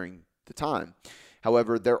supported during the time.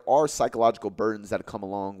 However, there are psychological burdens that come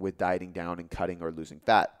along with dieting down and cutting or losing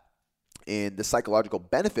fat. And the psychological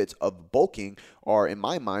benefits of bulking are, in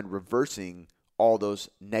my mind, reversing all those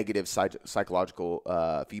negative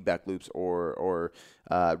psychological feedback loops or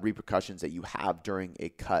repercussions that you have during a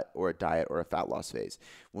cut or a diet or a fat loss phase.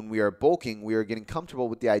 When we are bulking, we are getting comfortable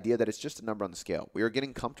with the idea that it's just a number on the scale. We are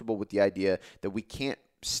getting comfortable with the idea that we can't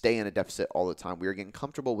stay in a deficit all the time. We are getting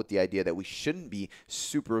comfortable with the idea that we shouldn't be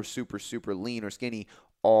super, super, super lean or skinny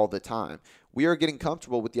all the time. We are getting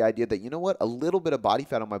comfortable with the idea that, a little bit of body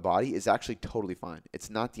fat on my body is actually totally fine.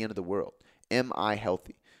 It's not the end of the world. Am I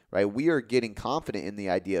healthy? Right? We are getting confident in the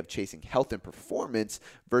idea of chasing health and performance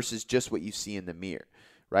versus just what you see in the mirror,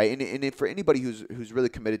 right? And for anybody who's really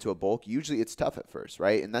committed to a bulk, usually it's tough at first,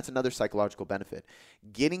 right? And that's another psychological benefit.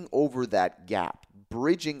 Getting over that gap,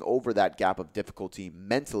 bridging over that gap of difficulty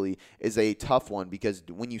mentally is a tough one, because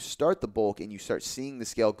when you start the bulk and you start seeing the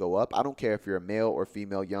scale go up, I don't care if you're a male or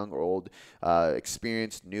female, young or old,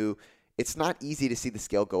 experienced, new, it's not easy to see the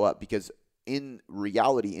scale go up, because in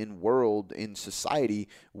reality, in society,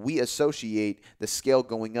 we associate the scale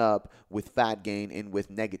going up with fat gain and with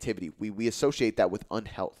negativity. We associate that with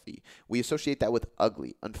unhealthy. We associate that with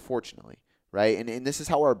ugly, unfortunately, right? And this is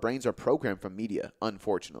how our brains are programmed from media,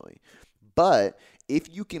 unfortunately. But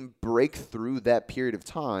if you can break through that period of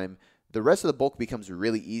time, the rest of the bulk becomes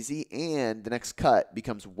really easy, and the next cut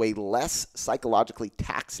becomes way less psychologically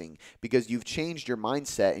taxing because you've changed your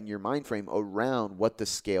mindset and your mind frame around what the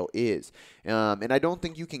scale is. And I don't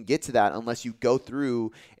think you can get to that unless you go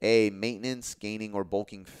through a maintenance, gaining, or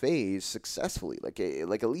bulking phase successfully, like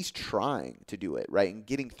at least trying to do it, right, and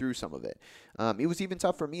getting through some of it. It was even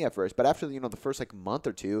tough for me at first, but after the first like month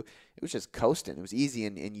or two, it was just coasting. It was easy,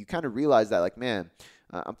 and you kind of realize that, like, man,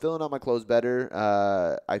 I'm filling out my clothes better.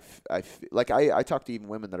 I talk to even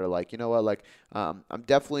women that are like, you know what, like, I'm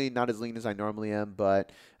definitely not as lean as I normally am,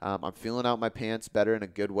 but I'm feeling out my pants better in a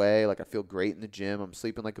good way. Like, I feel great in the gym. I'm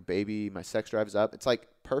sleeping like a baby. My sex drive's up. It's like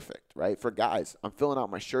perfect, right? For guys, I'm filling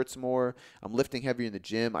out my shirts more. I'm lifting heavier in the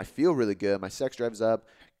gym. I feel really good. My sex drive's up.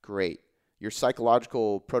 Great. Your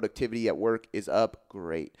psychological productivity at work is up.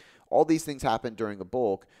 Great. All these things happen during a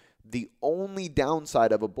bulk. The only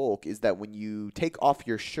downside of a bulk is that when you take off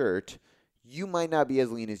your shirt, you might not be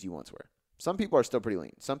as lean as you once were. Some people are still pretty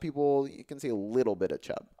lean. Some people, you can see a little bit of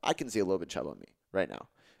chub. I can see a little bit of chub on me right now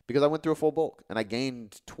because I went through a full bulk and I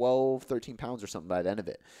gained 12, 13 pounds or something by the end of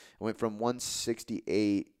it. I went from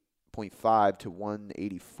 168.5 to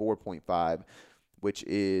 184.5, which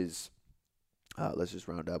is, let's just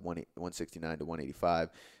round up, 169 to 185.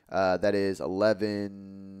 That is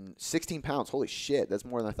 16 pounds. Holy shit, that's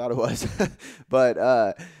more than I thought it was. But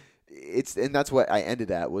and that's what I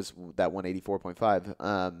ended at, was that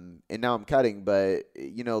 184.5. And now I'm cutting, but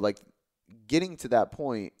like, getting to that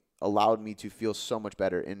point allowed me to feel so much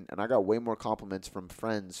better. And I got way more compliments from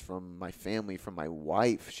friends, from my family, from my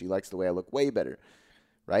wife. She likes the way I look way better.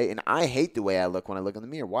 Right? And I hate the way I look when I look in the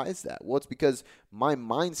mirror. Why is that? Well, it's because my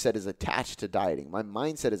mindset is attached to dieting. My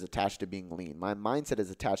mindset is attached to being lean. My mindset is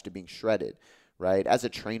attached to being shredded, right? As a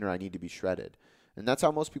trainer, I need to be shredded. And that's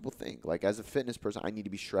how most people think. Like, as a fitness person, I need to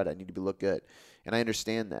be shredded. I need to look good. And I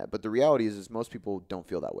understand that. But the reality is most people don't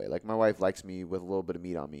feel that way. Like, my wife likes me with a little bit of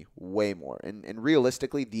meat on me way more. And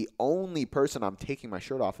realistically, the only person I'm taking my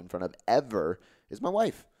shirt off in front of ever is my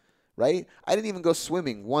wife, right? I didn't even go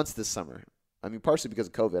swimming once this summer. I mean, partially because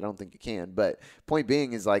of COVID. I don't think you can. But point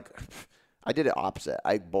being is, like, I did it opposite.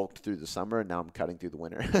 I bulked through the summer, and now I'm cutting through the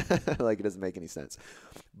winter. Like, it doesn't make any sense.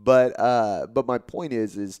 But my point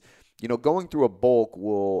is going through a bulk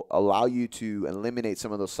will allow you to eliminate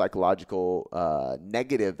some of those psychological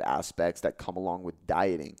negative aspects that come along with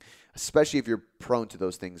dieting, especially if you're prone to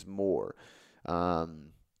those things more.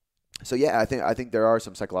 So yeah, I think there are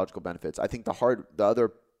some psychological benefits. I think the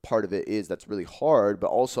other part of it is that's really hard, but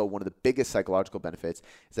also one of the biggest psychological benefits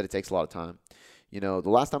is that it takes a lot of time. The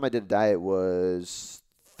last time I did a diet was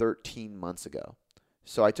 13 months ago.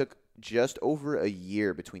 So I took just over a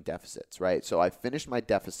year between deficits, right? So I finished my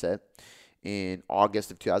deficit in August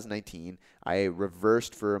of 2019. I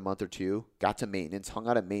reversed for a month or two, got to maintenance, hung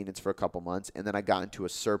out at maintenance for a couple months, and then I got into a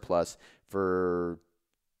surplus for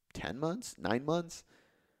 10 months, 9 months.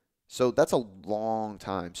 So that's a long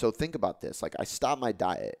time. So think about this. Like, I stopped my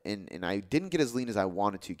diet, and I didn't get as lean as I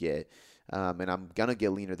wanted to get, and I'm going to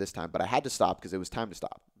get leaner this time. But I had to stop because it was time to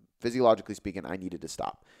stop. Physiologically speaking, I needed to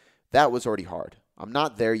stop. That was already hard. I'm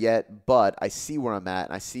not there yet, but I see where I'm at,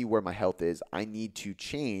 and I see where my health is. I need to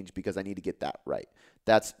change because I need to get that right.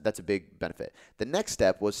 That's a big benefit. The next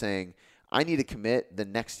step was saying, I need to commit the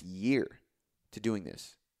next year to doing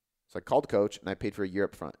this. So I called the coach, and I paid for a year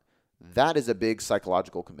up front. That is a big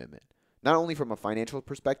psychological commitment, not only from a financial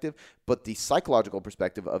perspective, but the psychological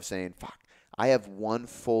perspective of saying, fuck, I have one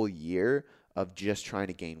full year of just trying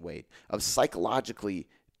to gain weight, of psychologically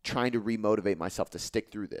trying to remotivate myself to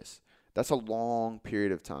stick through this. That's a long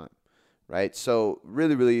period of time, right? So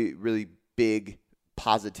really, really, really big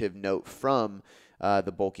positive note from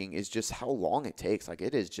the bulking is just how long it takes. Like,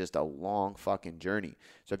 it is just a long fucking journey.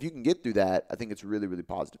 So if you can get through that, I think it's a really, really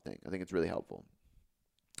positive thing. I think it's really helpful.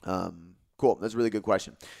 Cool. That's a really good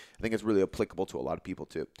question. I think it's really applicable to a lot of people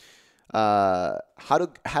too.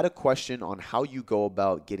 Had a question on how you go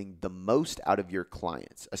about getting the most out of your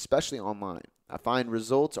clients, especially online. I find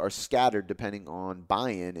results are scattered depending on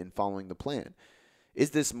buy-in and following the plan. Is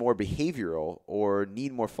this more behavioral or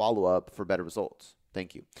need more follow-up for better results?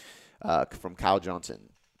 Thank you. From Kyle Johnson.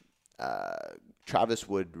 Travis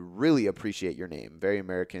would really appreciate your name. Very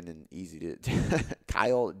American and easy to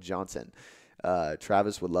Kyle Johnson.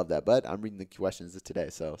 Travis would love that, but I'm reading the questions today,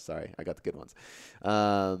 so sorry, I got the good ones.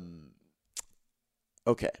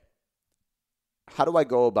 Okay. How do I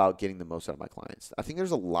go about getting the most out of my clients? I think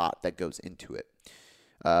there's a lot that goes into it.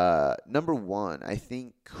 Number one, I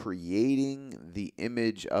think creating the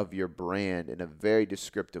image of your brand in a very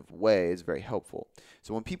descriptive way is very helpful.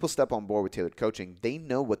 So when people step on board with tailored coaching, they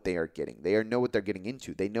know what they are getting. They know what they're getting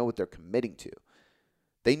into. They know what they're committing to.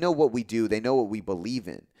 They know what we do. They know what we believe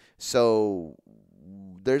in. So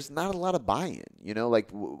there's not a lot of buy-in,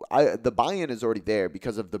 like the buy-in is already there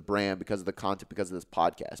because of the brand, because of the content, because of this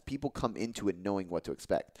podcast. People come into it knowing what to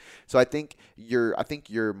expect. So I think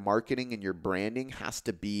your marketing and your branding has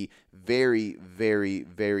to be very, very,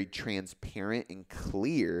 very transparent and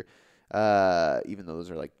clear, even though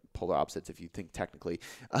those are like polar opposites if you think technically.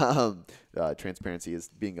 Transparency is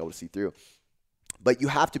being able to see through. But you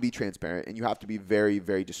have to be transparent and you have to be very,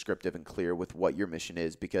 very descriptive and clear with what your mission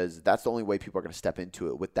is, because that's the only way people are going to step into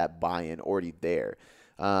it with that buy-in already there.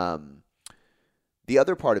 The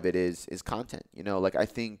other part of it is content. Like I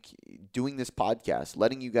think doing this podcast,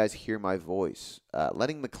 letting you guys hear my voice,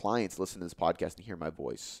 letting the clients listen to this podcast and hear my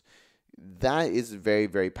voice, that is very,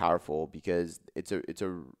 very powerful because it's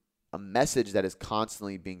a message that is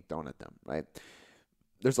constantly being thrown at them, right?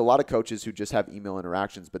 There's a lot of coaches who just have email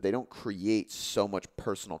interactions, but they don't create so much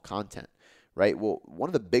personal content, right? Well, one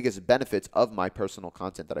of the biggest benefits of my personal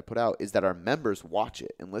content that I put out is that our members watch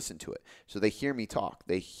it and listen to it. So they hear me talk.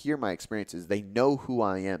 They hear my experiences. They know who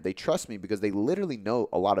I am. They trust me because they literally know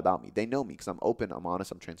a lot about me. They know me because I'm open, I'm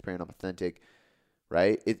honest, I'm transparent, I'm authentic,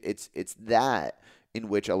 right? It's that in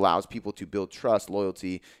which allows people to build trust,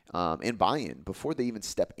 loyalty, and buy-in before they even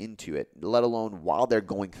step into it, let alone while they're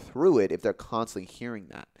going through it if they're constantly hearing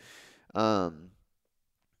that.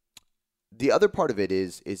 The other part of it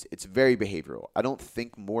is it's very behavioral. I don't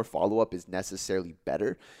think more follow-up is necessarily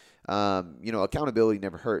better. Accountability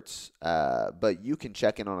never hurts, but you can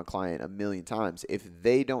check in on a client a million times. If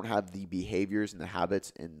they don't have the behaviors and the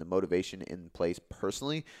habits and the motivation in place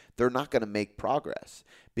personally, they're not going to make progress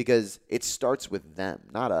because it starts with them,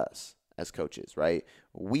 not us as coaches, right?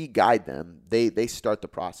 We guide them. They start the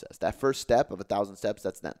process. That first step of 1,000 steps,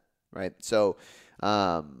 that's them, right? So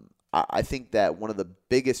I think that one of the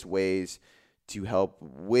biggest ways to help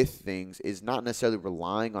with things is not necessarily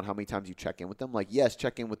relying on how many times you check in with them. Like, yes,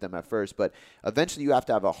 check in with them at first, but eventually you have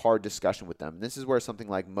to have a hard discussion with them. This is where something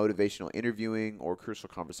like motivational interviewing or Crucial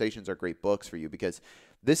Conversations are great books for you, because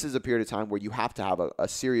this is a period of time where you have to have a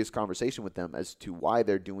serious conversation with them as to why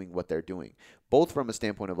they're doing what they're doing, both from a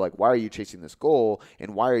standpoint of like, why are you chasing this goal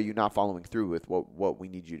and why are you not following through with what we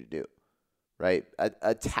need you to do, right?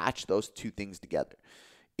 Attach those two things together.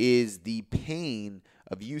 Is the pain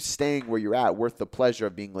of you staying where you're at worth the pleasure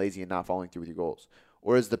of being lazy and not following through with your goals?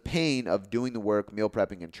 Or is the pain of doing the work, meal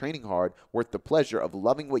prepping, and training hard worth the pleasure of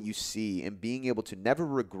loving what you see and being able to never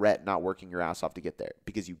regret not working your ass off to get there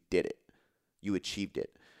because you did it? You achieved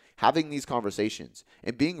it. Having these conversations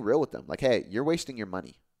and being real with them. Like, hey, you're wasting your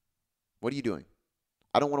money. What are you doing?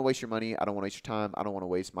 I don't want to waste your money. I don't want to waste your time. I don't want to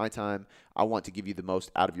waste my time. I want to give you the most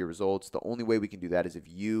out of your results. The only way we can do that is if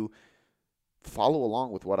you follow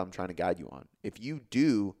along with what I'm trying to guide you on. If you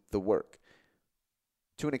do the work,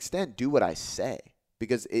 to an extent, do what I say,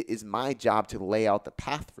 because it is my job to lay out the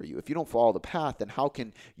path for you. If you don't follow the path, then how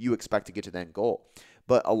can you expect to get to the end goal?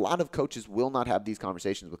 But a lot of coaches will not have these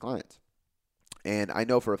conversations with clients. And I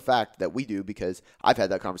know for a fact that we do, because I've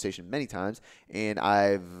had that conversation many times, and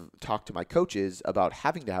I've talked to my coaches about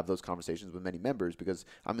having to have those conversations with many members because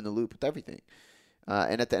I'm in the loop with everything.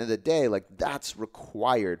 And at the end of the day, like, that's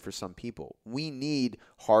required for some people. We need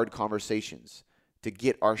hard conversations to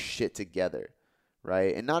get our shit together,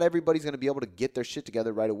 right? And not everybody's going to be able to get their shit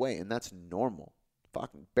together right away, and that's normal.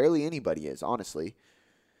 Fucking barely anybody is, honestly.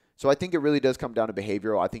 So I think it really does come down to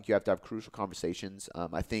behavioral. I think you have to have crucial conversations.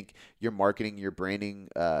 I think your marketing, your branding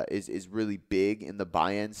is really big in the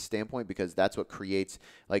buy-in standpoint, because that's what creates,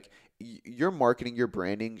 like, your marketing, your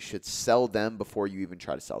branding should sell them before you even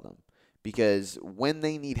try to sell them. Because when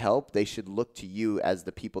they need help, they should look to you as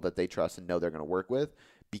the people that they trust and know they're going to work with,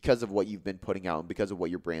 because of what you've been putting out and because of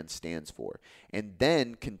what your brand stands for. And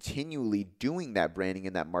then continually doing that branding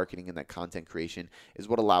and that marketing and that content creation is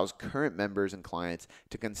what allows current members and clients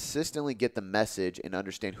to consistently get the message and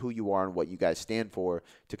understand who you are and what you guys stand for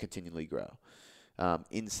to continually grow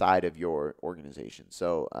inside of your organization.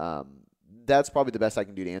 So that's probably the best I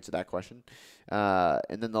can do to answer that question.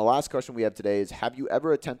 And then the last question we have today is, have you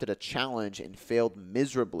ever attempted a challenge and failed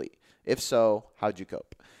miserably? If so, how'd you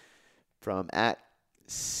cope? From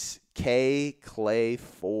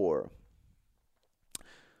 @KClay4.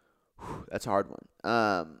 That's a hard one.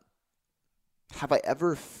 Have I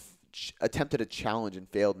ever attempted a challenge and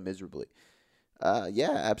failed miserably?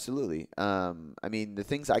 Yeah, absolutely. I mean, the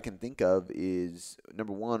things I can think of is,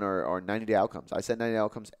 number one, are 90-day outcomes. I set 90-day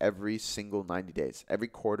outcomes every single 90 days, every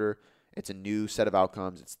quarter, It's a new set of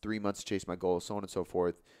outcomes. It's 3 months to chase my goals, so on and so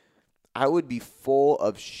forth. I would be full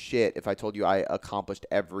of shit if I told you I accomplished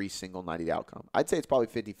every single 90-day outcome. I'd say it's probably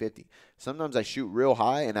 50-50. Sometimes I shoot real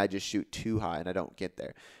high and I just shoot too high and I don't get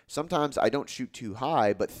there. Sometimes I don't shoot too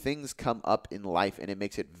high, but things come up in life and it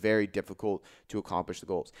makes it very difficult to accomplish the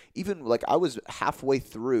goals. Even like I was halfway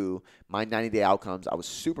through my 90-day outcomes. I was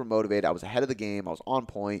super motivated. I was ahead of the game. I was on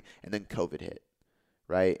point, and then COVID hit,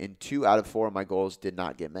 right? And 2 out of 4 of my goals did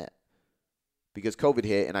not get met. Because COVID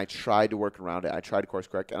hit and I tried to work around it. I tried to course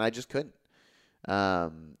correct and I just couldn't.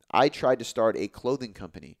 I tried to start a clothing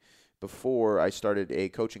company before I started a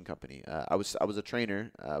coaching company. I was a trainer.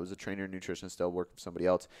 I was a trainer and nutritionist, still working for somebody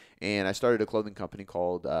else. And I started a clothing company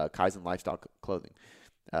called Kaizen Lifestyle Clothing.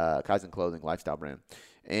 Kaizen Clothing Lifestyle brand.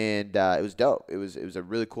 And it was dope. It was a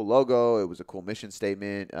really cool logo. It was a cool mission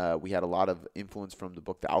statement. We had a lot of influence from the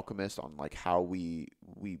book The Alchemist on like how we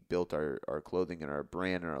built our clothing and our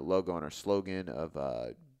brand and our logo and our slogan of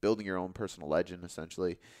building your own personal legend,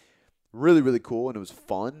 essentially. Really, really cool, and it was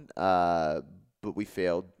fun. But we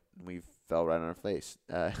failed. We fell right on our face.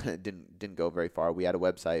 It didn't go very far. We had a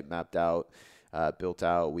website mapped out, built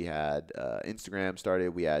out. We had Instagram started.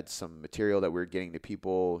 We had some material that we were getting to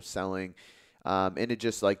people selling. And it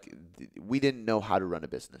just like we didn't know how to run a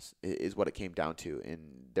business is what it came down to.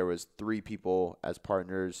 And there was 3 people as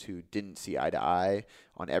partners who didn't see eye to eye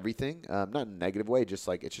on everything. Not in a negative way, just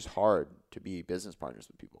like it's just hard to be business partners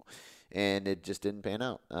with people. And it just didn't pan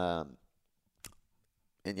out.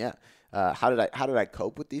 And yeah, how did I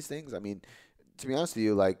cope with these things? I mean, to be honest with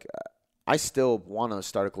you, like I still want to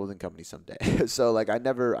start a clothing company someday. So like I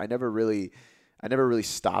never really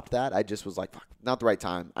stopped that. I just was like, fuck, not the right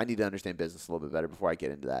time. I need to understand business a little bit better before I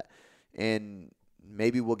get into that. And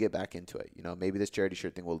maybe we'll get back into it. You know, maybe this charity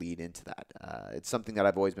shirt thing will lead into that. It's something that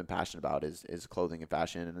I've always been passionate about is clothing and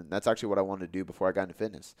fashion. And that's actually what I wanted to do before I got into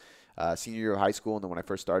fitness. Senior year of high school, and then when I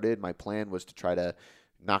first started, my plan was to try to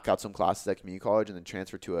knock out some classes at community college and then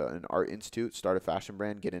transfer to an art institute, start a fashion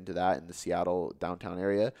brand, get into that in the Seattle downtown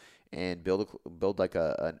area, and build like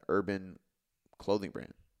an urban clothing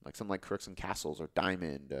brand. Like something like Crooks and Castles or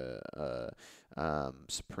Diamond,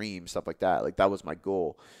 Supreme, stuff like that. Like that was my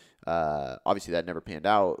goal. Obviously that never panned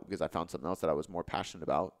out because I found something else that I was more passionate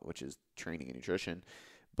about, which is training and nutrition.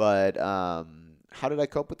 But how did I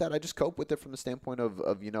cope with that? I just cope with it from the standpoint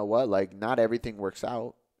of you know what, like not everything works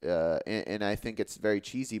out. And I think it's very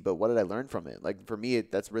cheesy, but what did I learn from it? Like for me,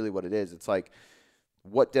 that's really what it is. It's like,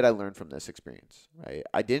 what did I learn from this experience, right?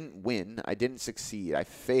 I didn't win. I didn't succeed. I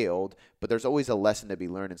failed, but there's always a lesson to be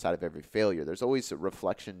learned inside of every failure. There's always a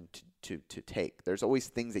reflection to take. There's always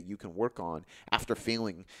things that you can work on after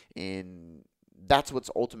failing, and that's what's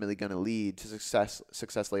ultimately going to lead to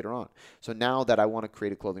success later on. So now that I want to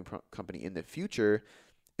create a clothing company in the future,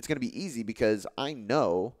 it's going to be easy because I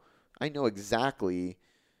know exactly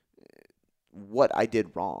what I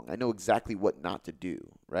did wrong. I know exactly what not to do,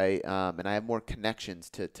 right? And I have more connections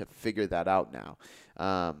to figure that out now.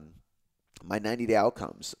 My 90-day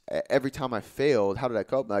outcomes, every time I failed, how did I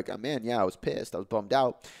cope? Like, man, yeah, I was pissed. I was bummed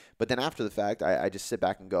out. But then after the fact, I just sit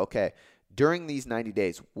back and go, okay, during these 90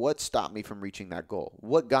 days, what stopped me from reaching that goal?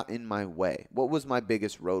 What got in my way? What was my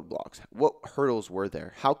biggest roadblocks? What hurdles were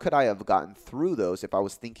there? How could I have gotten through those if I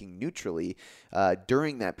was thinking neutrally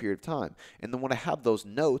during that period of time? And then when I have those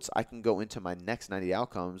notes, I can go into my next 90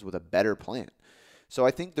 outcomes with a better plan. So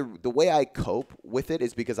I think the way I cope with it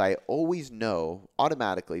is because I always know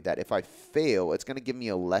automatically that if I fail, it's going to give me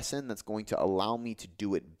a lesson that's going to allow me to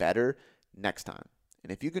do it better next time.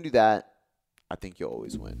 And if you can do that, I think you'll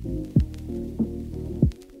always win.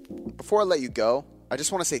 Before I let you go, I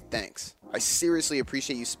just want to say thanks. I seriously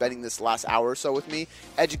appreciate you spending this last hour or so with me,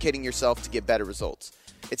 educating yourself to get better results.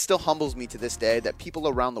 It still humbles me to this day that people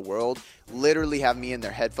around the world literally have me in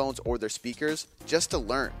their headphones or their speakers just to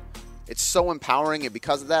learn. It's so empowering, and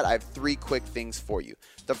because of that, I have 3 quick things for you.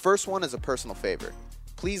 The first one is a personal favor.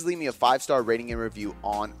 Please leave me a 5-star rating and review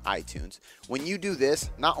on iTunes. When you do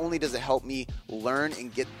this, not only does it help me learn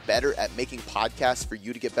and get better at making podcasts for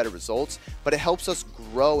you to get better results, but it helps us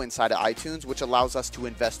grow inside of iTunes, which allows us to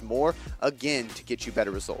invest more, again, to get you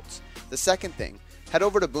better results. The second thing, head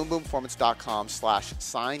over to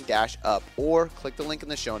boomboomperformance.com/sign-up or click the link in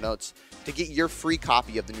the show notes to get your free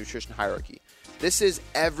copy of the Nutrition Hierarchy. This is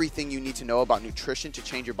everything you need to know about nutrition to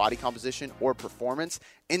change your body composition or performance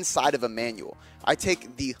inside of a manual. I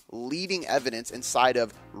take the leading evidence inside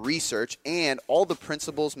of research and all the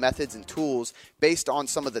principles, methods, and tools based on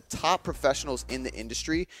some of the top professionals in the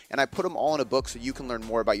industry, and I put them all in a book so you can learn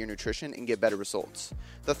more about your nutrition and get better results.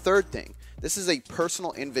 The third thing, this is a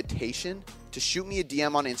personal invitation to shoot me a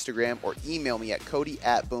DM on Instagram or email me at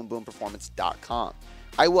cody@boomboomperformance.com.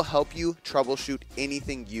 I will help you troubleshoot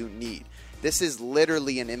anything you need. This is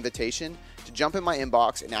literally an invitation to jump in my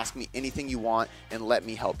inbox and ask me anything you want and let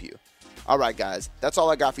me help you. All right, guys, that's all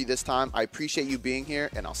I got for you this time. I appreciate you being here,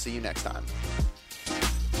 and I'll see you next time.